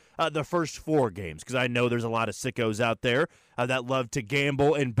to the first four games, because I know there's a lot of sickos out there that love to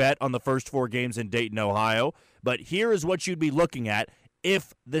gamble and bet on the first four games in Dayton, Ohio. But here is what you'd be looking at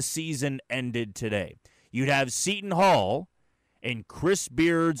if the season ended today. You'd have Seton Hall and Chris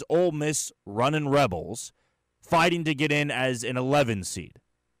Beard's Ole Miss running Rebels fighting to get in as an 11 seed.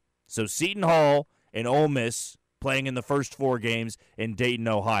 So Seton Hall and Ole Miss playing in the first four games in Dayton,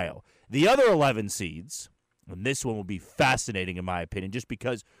 Ohio. The other 11 seeds, and this one will be fascinating in my opinion, just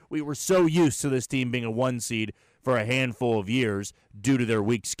because we were so used to this team being a 1 seed for a handful of years due to their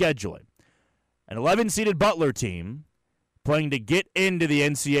weak scheduling. An 11-seeded Butler team playing to get into the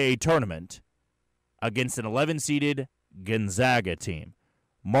NCAA tournament against an 11-seeded Gonzaga team.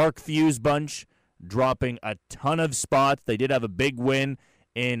 Mark Few's bunch dropping a ton of spots. They did have a big win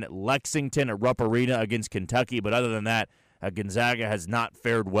in Lexington at Rupp Arena against Kentucky, but other than that, Gonzaga has not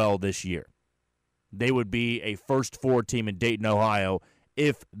fared well this year. They would be a first four team in Dayton, Ohio,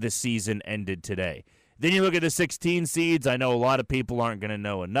 if the season ended today. Then you look at the 16 seeds. I know a lot of people aren't going to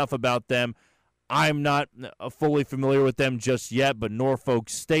know enough about them. I'm not fully familiar with them just yet, but Norfolk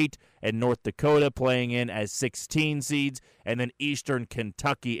State and North Dakota playing in as 16 seeds, and then Eastern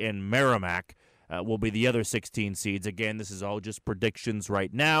Kentucky and Merrimack will be the other 16 seeds. Again, this is all just predictions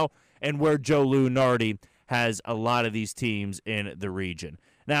right now, and where Joe Lunardi has a lot of these teams in the region.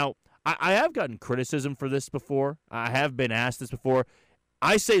 Now, I have gotten criticism for this before. I have been asked this before.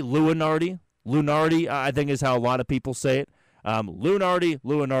 I say Lunardi. Lunardi, I think, is how a lot of people say it.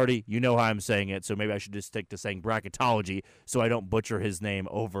 Lunardi, you know how I'm saying it, so maybe I should just stick to saying Bracketology so I don't butcher his name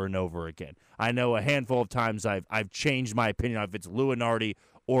over and over again. I know a handful of times I've changed my opinion on if it's Lunardi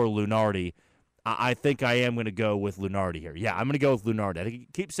or Lunardi. I think I am going to go with Lunardi here. Yeah, I'm going to go with Lunardi. I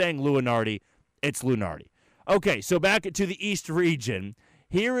keep saying Lunardi. It's Lunardi. Okay, so back to the East region.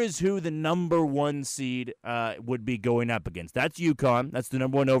 Here is who the number one seed would be going up against. That's UConn. That's the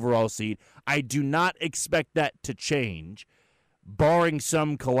number one overall seed. I do not expect that to change, barring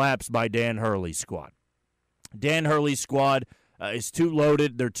some collapse by Dan Hurley's squad. Dan Hurley's squad is too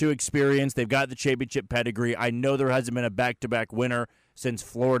loaded. They're too experienced. They've got the championship pedigree. I know there hasn't been a back-to-back winner since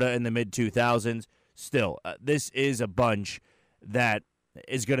Florida in the mid-2000s. Still, this is a bunch that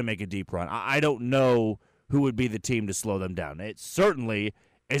is going to make a deep run. I don't know who would be the team to slow them down. It certainly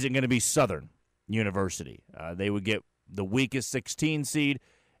isn't going to be Southern University. They would get the weakest 16 seed,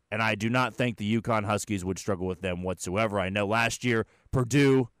 and I do not think the UConn Huskies would struggle with them whatsoever. I know last year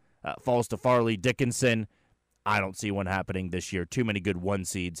Purdue falls to Farley Dickinson. I don't see one happening this year. Too many good one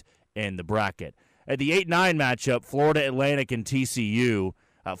seeds in the bracket. At the 8-9 matchup, Florida Atlantic and TCU.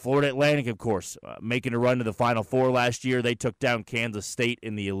 Florida Atlantic, of course, making a run to the Final Four last year. They took down Kansas State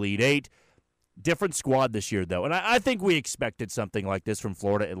in the Elite Eight. Different squad this year, though. And I think we expected something like this from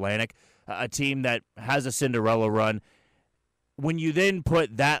Florida Atlantic, a team that has a Cinderella run. When you then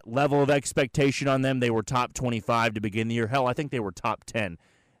put that level of expectation on them, they were top 25 to begin the year. Hell, I think they were top 10.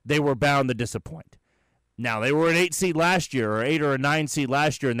 They were bound to disappoint. Now, they were an 8 seed last year, or 8 or a 9 seed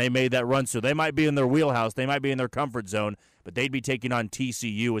last year, and they made that run, so they might be in their wheelhouse. They might be in their comfort zone, but they'd be taking on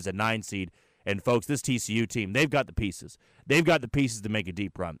TCU as a 9 seed. And, folks, this TCU team, they've got the pieces. They've got the pieces to make a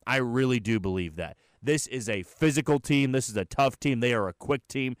deep run. I really do believe that. This is a physical team. This is a tough team. They are a quick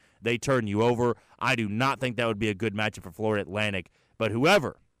team. They turn you over. I do not think that would be a good matchup for Florida Atlantic. But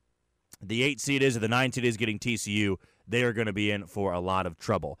whoever the 8 seed is or the 9 seed is getting TCU, they are going to be in for a lot of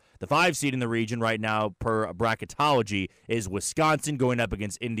trouble. The 5 seed in the region right now, per Bracketology, is Wisconsin going up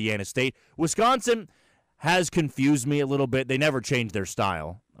against Indiana State. Wisconsin has confused me a little bit. They never changed their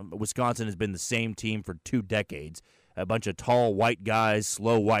style. Wisconsin has been the same team for 2 decades. A bunch of tall white guys,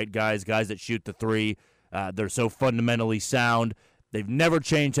 slow white guys, guys that shoot the three. They're so fundamentally sound. They've never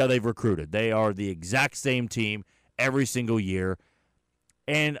changed how they've recruited. They are the exact same team every single year.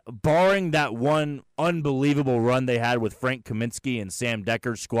 And barring that one unbelievable run they had with Frank Kaminsky and Sam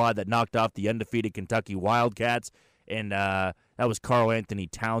Decker's squad that knocked off the undefeated Kentucky Wildcats, and that was Karl Anthony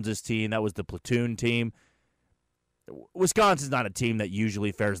Towns' team. That was the platoon team. Wisconsin's not a team that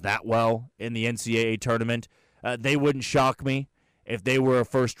usually fares that well in the NCAA tournament. They wouldn't shock me if they were a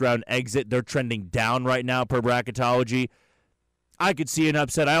first-round exit. They're trending down right now per Bracketology. I could see an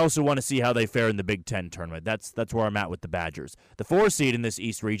upset. I also want to see how they fare in the Big Ten tournament. That's where I'm at with the Badgers. The 4 seed in this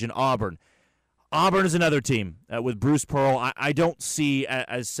East region, Auburn. Auburn is another team with Bruce Pearl. I don't see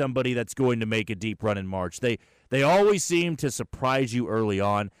as somebody that's going to make a deep run in March. They always seem to surprise you early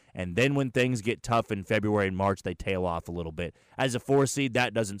on, and then when things get tough in February and March, they tail off a little bit. As a 4 seed,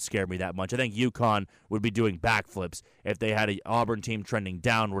 that doesn't scare me that much. I think UConn would be doing backflips if they had an Auburn team trending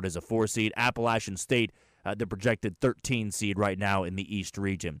downward as a 4 seed. Appalachian State, the projected 13 seed right now in the East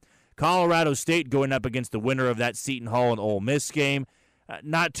region. Colorado State going up against the winner of that Seton Hall and Ole Miss game.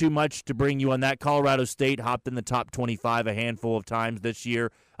 Not too much to bring you on that. Colorado State hopped in the top 25 a handful of times this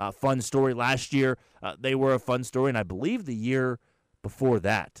year. Fun story. Last year, they were a fun story, and I believe the year before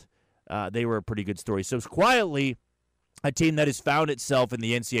that, they were a pretty good story. So it's quietly a team that has found itself in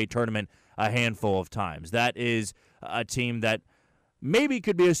the NCAA tournament a handful of times. That is a team that maybe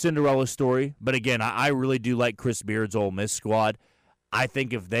could be a Cinderella story, but again, I really do like Chris Beard's Ole Miss squad. I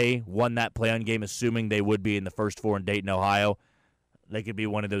think if they won that play-on game, assuming they would be in the first 4 in Dayton, Ohio, they could be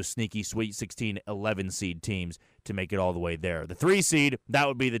one of those sneaky Sweet 16, 11 seed teams to make it all the way there. The 3 seed, that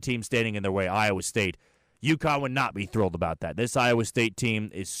would be the team standing in their way, Iowa State. UConn would not be thrilled about that. This Iowa State team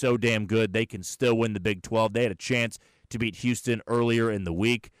is so damn good, they can still win the Big 12. They had a chance to beat Houston earlier in the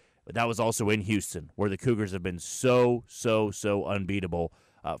week, but that was also in Houston, where the Cougars have been so unbeatable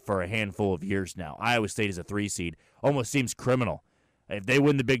for a handful of years now. Iowa State is a 3 seed. Almost seems criminal. If they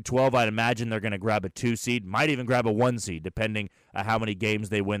win the Big 12, I'd imagine they're going to grab a 2 seed, might even grab a 1 seed, depending how many games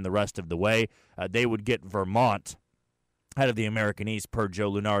they win the rest of the way. They would get Vermont out of the American East per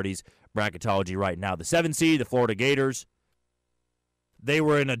Joe Lunardi's Bracketology right now. The 7 seed, the Florida Gators. They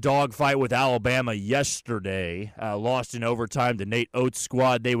were in a dogfight with Alabama yesterday, lost in overtime to Nate Oates'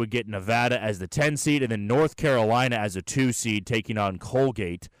 squad. They would get Nevada as the 10 seed, and then North Carolina as a 2 seed, taking on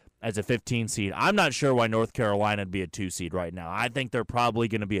Colgate as a 15 seed. I'm not sure why North Carolina would be a 2 seed right now. I think they're probably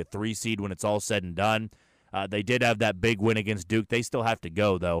going to be a 3 seed when it's all said and done. They did have that big win against Duke. They still have to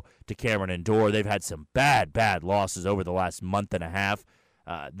go, though, to Cameron Indoor. They've had some bad losses over the last month and a half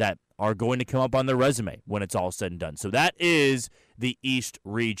that are going to come up on their resume when it's all said and done. So that is the East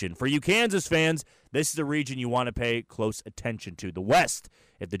region. For you Kansas fans, this is a region you want to pay close attention to. The West,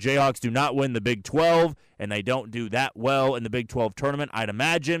 if the Jayhawks do not win the Big 12 and they don't do that well in the Big 12 tournament, I'd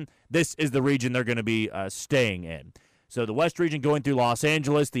imagine this is the region they're going to be staying in. So the West region going through Los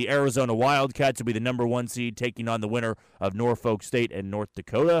Angeles, the Arizona Wildcats will be the number 1 seed, taking on the winner of Norfolk State and North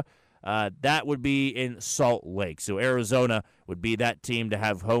Dakota. That would be in Salt Lake. So Arizona would be that team to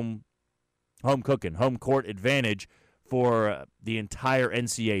have home court advantage for the entire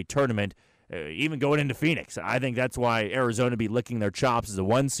NCAA tournament. even going into Phoenix. I think that's why Arizona would be licking their chops as a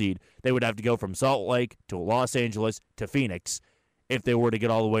 1 seed. They would have to go from Salt Lake to Los Angeles to Phoenix if they were to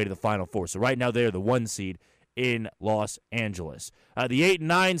get all the way to the Final Four. So right now they're the 1 seed in Los Angeles. The 8 and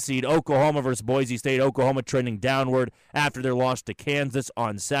 9 seed, Oklahoma versus Boise State. Oklahoma trending downward after their loss to Kansas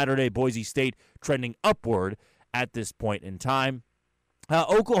on Saturday. Boise State trending upward at this point in time.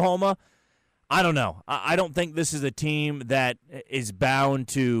 Oklahoma, I don't know. I don't think this is a team that is bound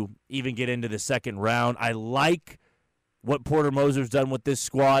to even get into the second round. I like what Porter Moser's done with this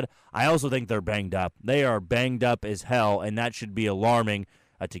squad. I also think they're banged up. They are banged up as hell, and that should be alarming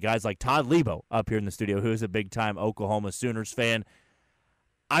to guys like Todd Lebo up here in the studio, who is a big-time Oklahoma Sooners fan.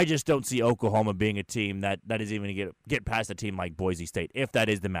 I just don't see Oklahoma being a team that is even going to get past a team like Boise State, if that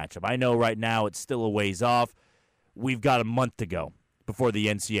is the matchup. I know right now it's still a ways off. We've got a month to go before the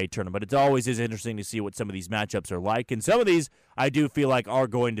NCAA tournament, but it always is interesting to see what some of these matchups are like, and some of these I do feel like are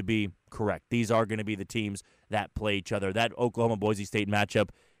going to be correct. These are going to be the teams that play each other. That Oklahoma-Boise State matchup,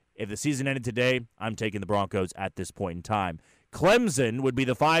 if the season ended today, I'm taking the Broncos at this point in time. Clemson would be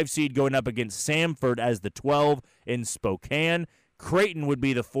the 5 seed going up against Sanford as the 12 in Spokane. Creighton would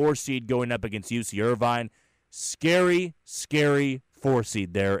be the 4 seed going up against UC Irvine. Scary, scary 4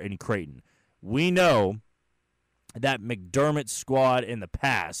 seed there in Creighton. We know that McDermott's squad in the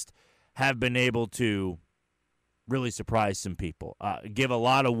past have been able to really surprise some people, give a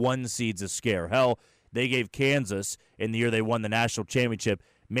lot of 1 seeds a scare. Hell, they gave Kansas, in the year they won the national championship,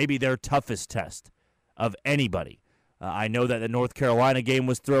 maybe their toughest test of anybody. I know that the North Carolina game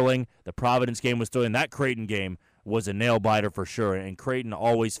was thrilling. The Providence game was thrilling. That Creighton game was a nail-biter for sure, and Creighton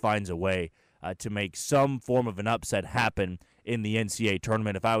always finds a way to make some form of an upset happen in the NCAA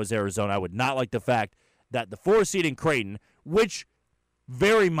tournament. If I was Arizona, I would not like the fact that the 4 seed in Creighton, which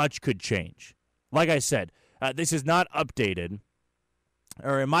very much could change. Like I said, this is not updated,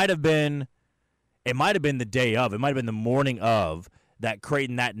 or it might have been the day of, it might have been the morning of, that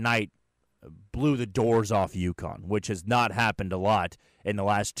Creighton that night blew the doors off UConn, which has not happened a lot in the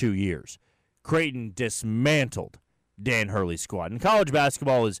last 2 years. Creighton dismantled Dan Hurley's squad. And college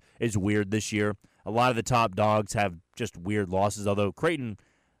basketball is weird this year. A lot of the top dogs have just weird losses, although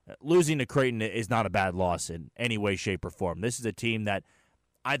losing to Creighton is not a bad loss in any way, shape, or form. This is a team that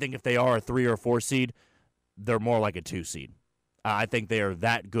I think if they are a 3 or 4 seed, they're more like a 2 seed. I think they are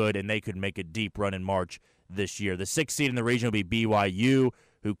that good, and they could make a deep run in March this year. The 6th seed in the region will be BYU,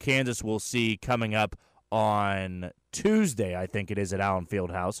 who Kansas will see coming up on Tuesday, I think it is, at Allen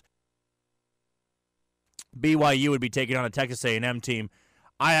Fieldhouse. BYU would be taking on a Texas A&M team.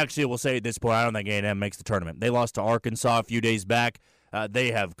 I actually will say at this point, I don't think A&M makes the tournament. They lost to Arkansas a few days back.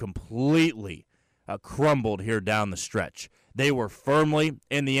 They have completely crumbled here down the stretch. They were firmly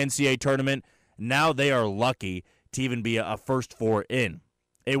in the NCAA tournament. Now they are lucky to even be a first 4 in.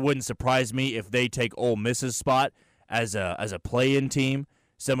 It wouldn't surprise me if they take Ole Miss's spot as a play-in team,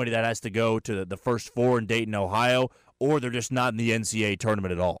 somebody that has to go to the first 4 in Dayton, Ohio, or they're just not in the NCAA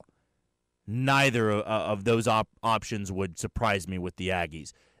tournament at all. Neither of those options would surprise me with the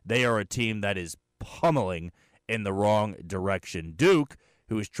Aggies. They are a team that is pummeling in the wrong direction. Duke,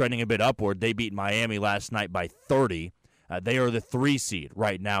 who is trending a bit upward, they beat Miami last night by 30. They are the 3 seed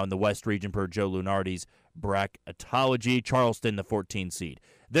right now in the West region per Joe Lunardi's Bracketology. Charleston, the 14 seed.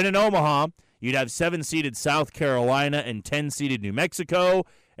 Then in Omaha, you'd have 7-seeded South Carolina and 10-seeded New Mexico,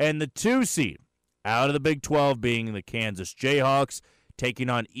 and the 2 seed out of the Big 12 being the Kansas Jayhawks, taking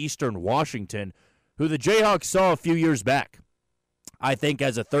on Eastern Washington, who the Jayhawks saw a few years back, I think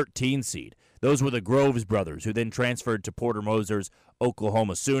as a 13 seed. Those were the Groves brothers, who then transferred to Porter Moser's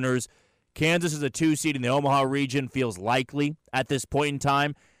Oklahoma Sooners. Kansas is a 2 seed in the Omaha region, feels likely at this point in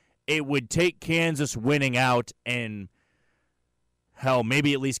time. It would take Kansas winning out and, hell,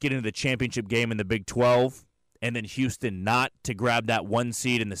 maybe at least get into the championship game in the Big 12, and then Houston not to grab that 1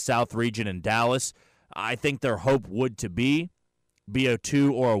 seed in the South region in Dallas. I think their hope would to be a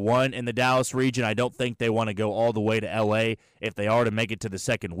 2 or a 1 in the Dallas region. I don't think they want to go all the way to L.A. if they are to make it to the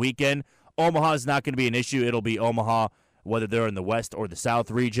second weekend. Omaha is not going to be an issue. It'll be Omaha, whether they're in the West or the South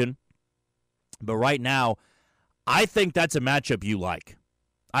region. But right now, I think that's a matchup you like.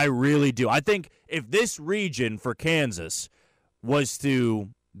 I really do. I think if this region for Kansas was to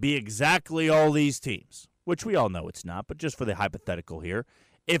be exactly all these teams, which we all know it's not, but just for the hypothetical here,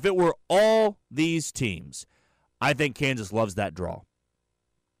 if it were all these teams, I think Kansas loves that draw.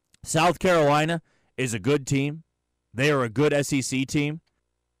 South Carolina is a good team. They are a good SEC team.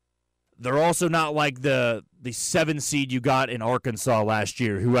 They're also not like the 7 seed you got in Arkansas last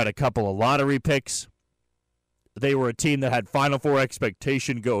year, who had a couple of lottery picks. They were a team that had Final Four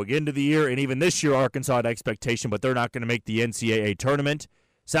expectation going into the year, and even this year Arkansas had expectation, but they're not going to make the NCAA tournament.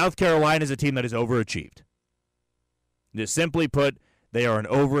 South Carolina is a team that is overachieved. Just simply put, they are an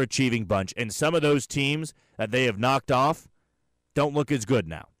overachieving bunch, and some of those teams that they have knocked off don't look as good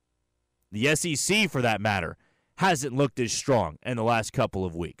now. The SEC, for that matter, hasn't looked as strong in the last couple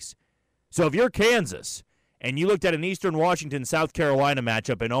of weeks. So if you're Kansas and you looked at an Eastern Washington-South Carolina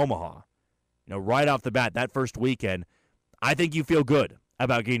matchup in Omaha, right off the bat, that first weekend, I think you feel good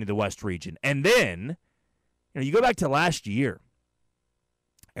about getting to the West region. And then, you go back to last year.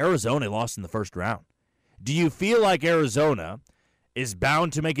 Arizona lost in the first round. Do you feel like Arizona is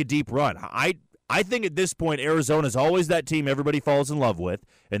bound to make a deep run? I think at this point, Arizona is always that team everybody falls in love with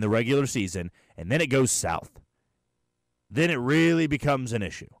in the regular season, and then it goes south. Then it really becomes an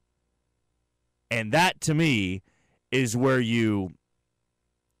issue. And that, to me, is where you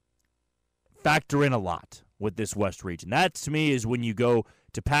factor in a lot with this West region. That, to me, is when you go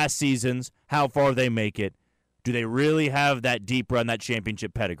to past seasons, how far they make it. Do they really have that deep run, that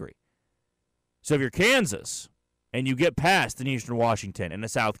championship pedigree? So if you're Kansas and you get past an Eastern Washington and a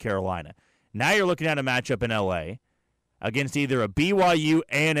South Carolina, now you're looking at a matchup in L.A. against either a BYU,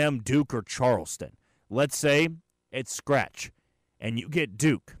 A&M, Duke, or Charleston. Let's say it's scratch, and you get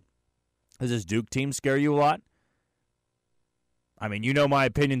Duke. Does this Duke team scare you a lot? I mean, you know my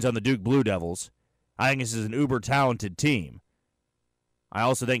opinions on the Duke Blue Devils. I think this is an uber-talented team. I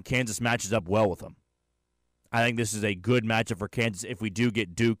also think Kansas matches up well with them. I think this is a good matchup for Kansas if we do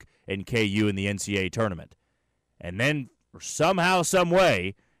get Duke and KU in the NCAA tournament. And then somehow, some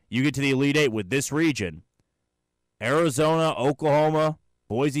way, you get to the Elite Eight with this region. Arizona, Oklahoma,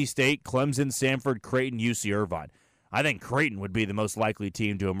 Boise State, Clemson, Sanford, Creighton, UC Irvine. I think Creighton would be the most likely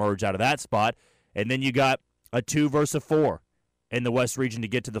team to emerge out of that spot. And then you got a 2 versus a 4 in the West region to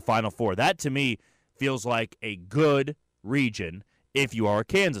get to the Final Four. That, to me, feels like a good region if you are a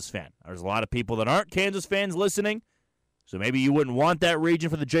Kansas fan. There's a lot of people that aren't Kansas fans listening, so maybe you wouldn't want that region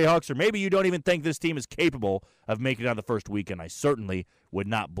for the Jayhawks, or maybe you don't even think this team is capable of making it on the first weekend. I certainly would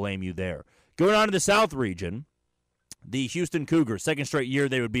not blame you there. Going on to the South region, the Houston Cougars, second straight year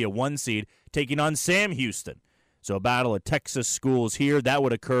they would be a 1 seed, taking on Sam Houston. So a battle of Texas schools here. That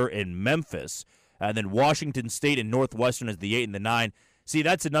would occur in Memphis. And then Washington State and Northwestern is the 8 and the 9. See,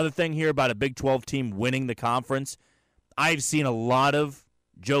 that's another thing here about a Big 12 team winning the conference. I've seen a lot of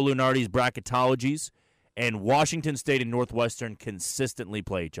Joe Lunardi's bracketologies, and Washington State and Northwestern consistently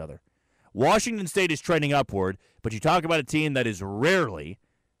play each other. Washington State is trending upward, but you talk about a team that is rarely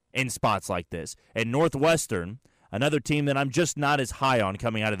in spots like this. And Northwestern, another team that I'm just not as high on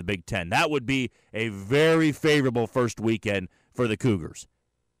coming out of the Big Ten. That would be a very favorable first weekend for the Cougars.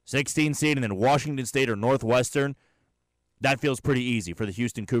 16 seed and then Washington State or Northwestern, that feels pretty easy for the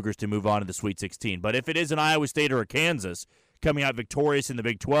Houston Cougars to move on to the Sweet 16. But if it is an Iowa State or a Kansas coming out victorious in the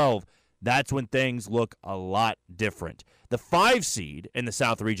Big 12, that's when things look a lot different. The 5 seed in the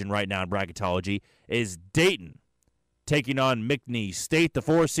South region right now in bracketology is Dayton taking on McNeese State. The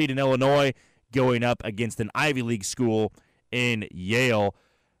 4 seed in Illinois going up against an Ivy League school in Yale.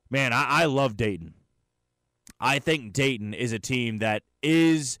 Man, I love Dayton. I think Dayton is a team that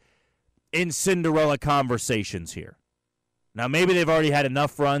is in Cinderella conversations here. Now, maybe they've already had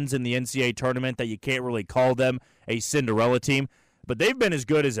enough runs in the NCAA tournament that you can't really call them a Cinderella team, but they've been as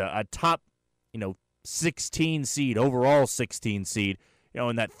good as a top, 16 seed, overall 16 seed,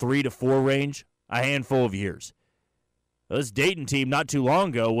 in that 3 to 4 range, a handful of years. This Dayton team not too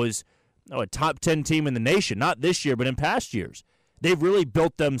long ago was a top 10 team in the nation, not this year, but in past years. They've really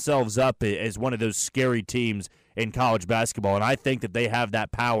built themselves up as one of those scary teams in college basketball, and I think that they have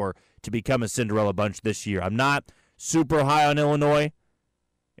that power to become a Cinderella bunch this year. I'm not super high on Illinois.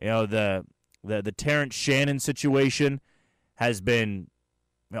 The Terrence Shannon situation has been,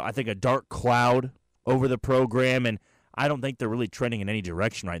 I think, a dark cloud over the program, and I don't think they're really trending in any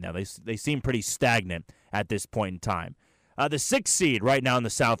direction right now. They seem pretty stagnant at this point in time. The 6th seed right now in the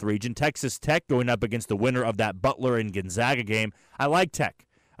South region, Texas Tech going up against the winner of that Butler and Gonzaga game. I like Tech.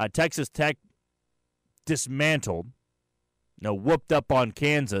 Texas Tech dismantled, whooped up on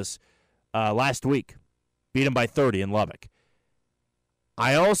Kansas last week. Beat them by 30 in Lubbock.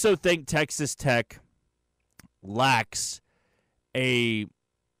 I also think Texas Tech lacks a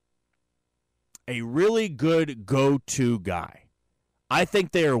really good go-to guy. I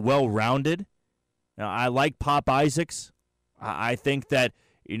think they are well-rounded. I like Pop Isaacs. I think that,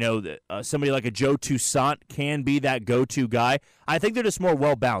 somebody like a Joe Toussaint can be that go-to guy. I think they're just more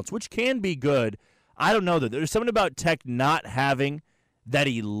well-balanced, which can be good. I don't know, though. There's something about Tech not having that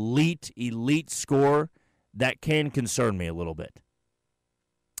elite score that can concern me a little bit.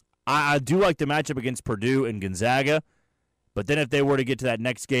 I do like the matchup against Purdue and Gonzaga, but then if they were to get to that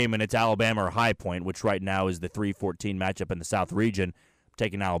next game and it's Alabama or High Point, which right now is the 3-14 matchup in the South region,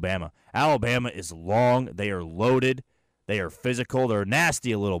 taking Alabama. Alabama is long. They are loaded. They are physical. They're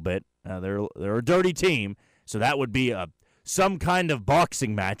nasty a little bit. They're a dirty team. So that would be some kind of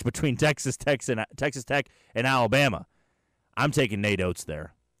boxing match between Texas Tech and Alabama. I'm taking Nate Oates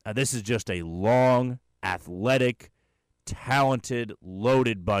there. This is just a long, athletic, talented,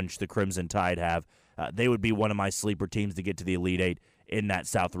 loaded bunch the Crimson Tide have. They would be one of my sleeper teams to get to the Elite Eight in that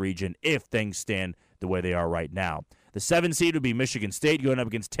South region if things stand the way they are right now. The 7 seed would be Michigan State going up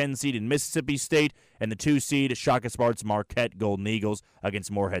against 10 seed in Mississippi State, and the 2 seed Shaka Smart's Marquette Golden Eagles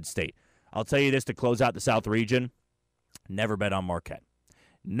against Morehead State. I'll tell you this to close out the South region. Never bet on Marquette.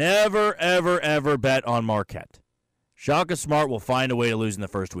 Never, ever, ever bet on Marquette. Shaka Smart will find a way to lose in the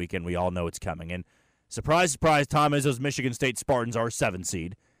first weekend. We all know it's coming. And surprise, surprise, Tom Izzo's Michigan State Spartans are a 7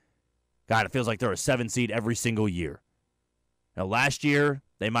 seed. God, it feels like they're a 7 seed every single year. Now, last year,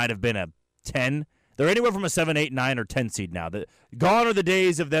 they might have been a 10. They're anywhere from a 7, 8, 9, or 10 seed now. Gone are the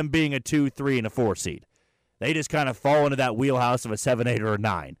days of them being a 2, 3, and a 4 seed. They just kind of fall into that wheelhouse of a 7, 8, or a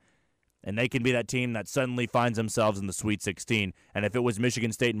 9. And they can be that team that suddenly finds themselves in the Sweet 16. And if it was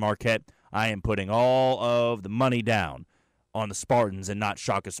Michigan State and Marquette, I am putting all of the money down on the Spartans and not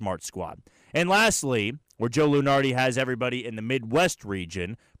Shaka Smart squad. And lastly, where Joe Lunardi has everybody in the Midwest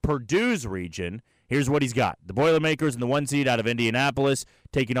region, Purdue's region, here's what he's got. The Boilermakers in the 1 seed out of Indianapolis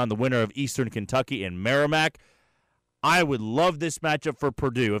taking on the winner of Eastern Kentucky and Merrimack. I would love this matchup for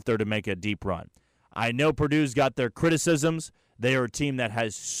Purdue if they're to make a deep run. I know Purdue's got their criticisms. They are a team that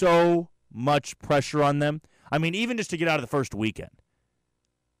has so much pressure on them. I mean, even just to get out of the first weekend.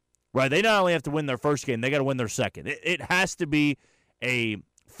 Right, they not only have to win their first game, they got to win their second. It has to be a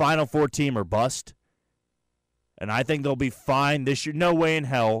Final Four team or bust. And I think they'll be fine this year. No way in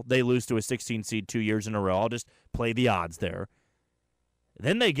hell they lose to a 16 seed 2 years in a row. I'll just play the odds there.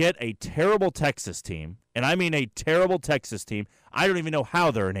 Then they get a terrible Texas team, and I mean a terrible Texas team. I don't even know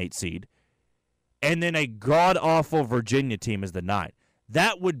how they're an 8 seed. And then a god-awful Virginia team is the 9.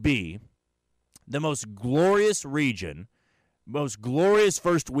 That would be the most glorious region, most glorious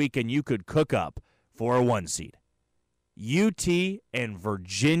first weekend you could cook up for a 1 seed. UT and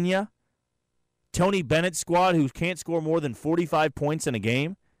Virginia, Tony Bennett's squad who can't score more than 45 points in a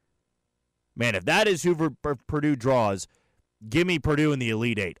game. Man, if that is who Purdue draws, give me Purdue in the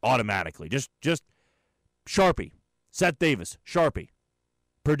Elite Eight automatically. Just Sharpie, Seth Davis, Sharpie.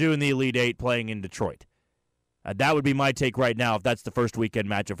 Purdue in the Elite Eight playing in Detroit. That would be my take right now if that's the first weekend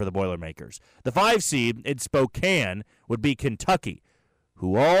matchup for the Boilermakers. The 5 seed in Spokane would be Kentucky,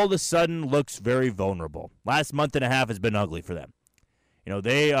 who all of a sudden looks very vulnerable. Last month and a half has been ugly for them. You know,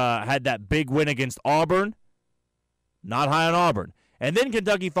 they had that big win against Auburn. Not high on Auburn. And then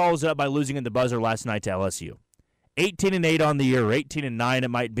Kentucky follows it up by losing in the buzzer last night to LSU. 18-8 on the year, or 18-9 it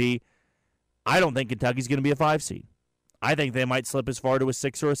might be. I don't think Kentucky's going to be a 5 seed. I think they might slip as far to a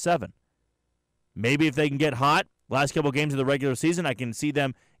 6 or a 7. Maybe if they can get hot, last couple games of the regular season, I can see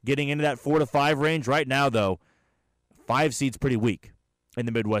them getting into that 4 to 5 range. Right now, though, 5 seed's pretty weak in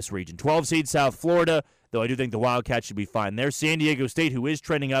the Midwest region. 12 seed South Florida, though I do think the Wildcats should be fine there. San Diego State, who is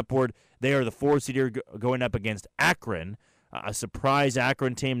trending upward, they are the 4 seed going up against Akron, a surprise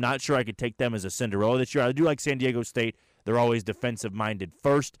Akron team. Not sure I could take them as a Cinderella this year. I do like San Diego State. They're always defensive-minded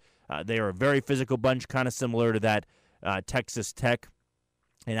first. They are a very physical bunch, kind of similar to that Texas Tech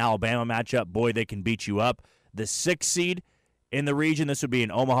and Alabama matchup. Boy, they can beat you up. The 6 seed in the region, this would be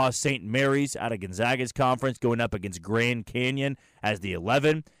in Omaha St. Mary's out of Gonzaga's conference, going up against Grand Canyon as the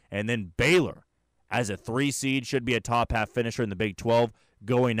 11. And then Baylor as a 3 seed, should be a top half finisher in the Big 12,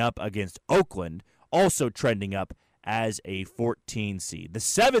 going up against Oakland, also trending up as a 14 seed. The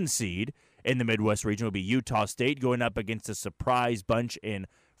 7 seed in the Midwest region would be Utah State, going up against a surprise bunch in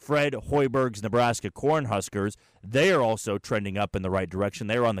Fred Hoiberg's Nebraska Cornhuskers. They are also trending up in the right direction.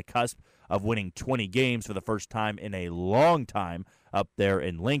 They are on the cusp of winning 20 games for the first time in a long time up there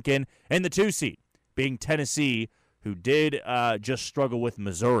in Lincoln. And the 2 seed being Tennessee, who did just struggle with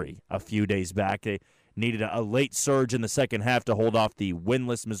Missouri a few days back. They needed a late surge in the second half to hold off the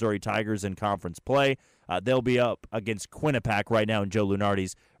winless Missouri Tigers in conference play. They'll be up against Quinnipiac right now in Joe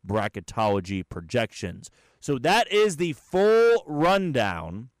Lunardi's Bracketology projections. So that is the full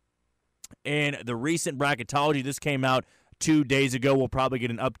rundown in the recent Bracketology. This came out 2 days ago. We'll probably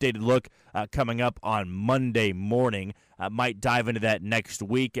get an updated look coming up on Monday morning. Might dive into that next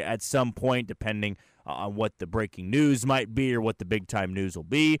week at some point, depending on what the breaking news might be or what the big-time news will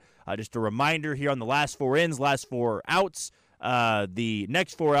be. Just a reminder here on the last 4 ins, last 4 outs. The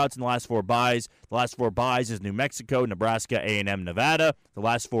next 4 outs and the last 4 buys. The last 4 buys is New Mexico, Nebraska, A&M, Nevada. The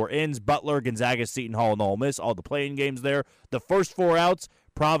last 4 ins, Butler, Gonzaga, Seton Hall, and Ole Miss. All the playing games there. The first 4 outs,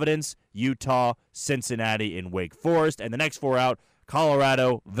 Providence, Utah, Cincinnati, and Wake Forest. And the next 4 out,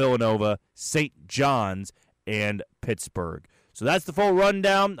 Colorado, Villanova, St. John's, and Pittsburgh. So that's the full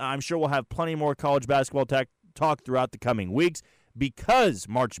rundown. I'm sure we'll have plenty more college basketball talk throughout the coming weeks because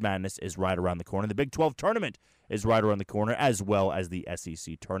March Madness is right around the corner. The Big 12 tournament is right around the corner, as well as the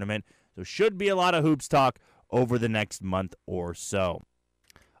SEC tournament. So should be a lot of hoops talk over the next month or so.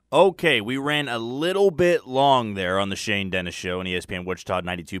 Okay, we ran a little bit long there on the Shane Dennis Show on ESPN Wichita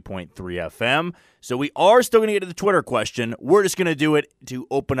 92.3 FM. So we are still going to get to the Twitter question. We're just going to do it to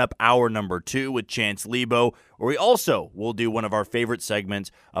open up hour number 2 with Chance Lebo, where we also will do one of our favorite segments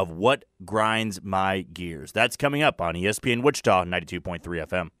of What Grinds My Gears. That's coming up on ESPN Wichita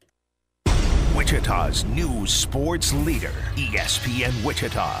 92.3 FM. Wichita's news sports leader, ESPN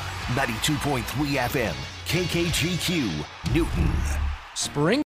Wichita 92.3 FM, KKGQ, Newton. Spring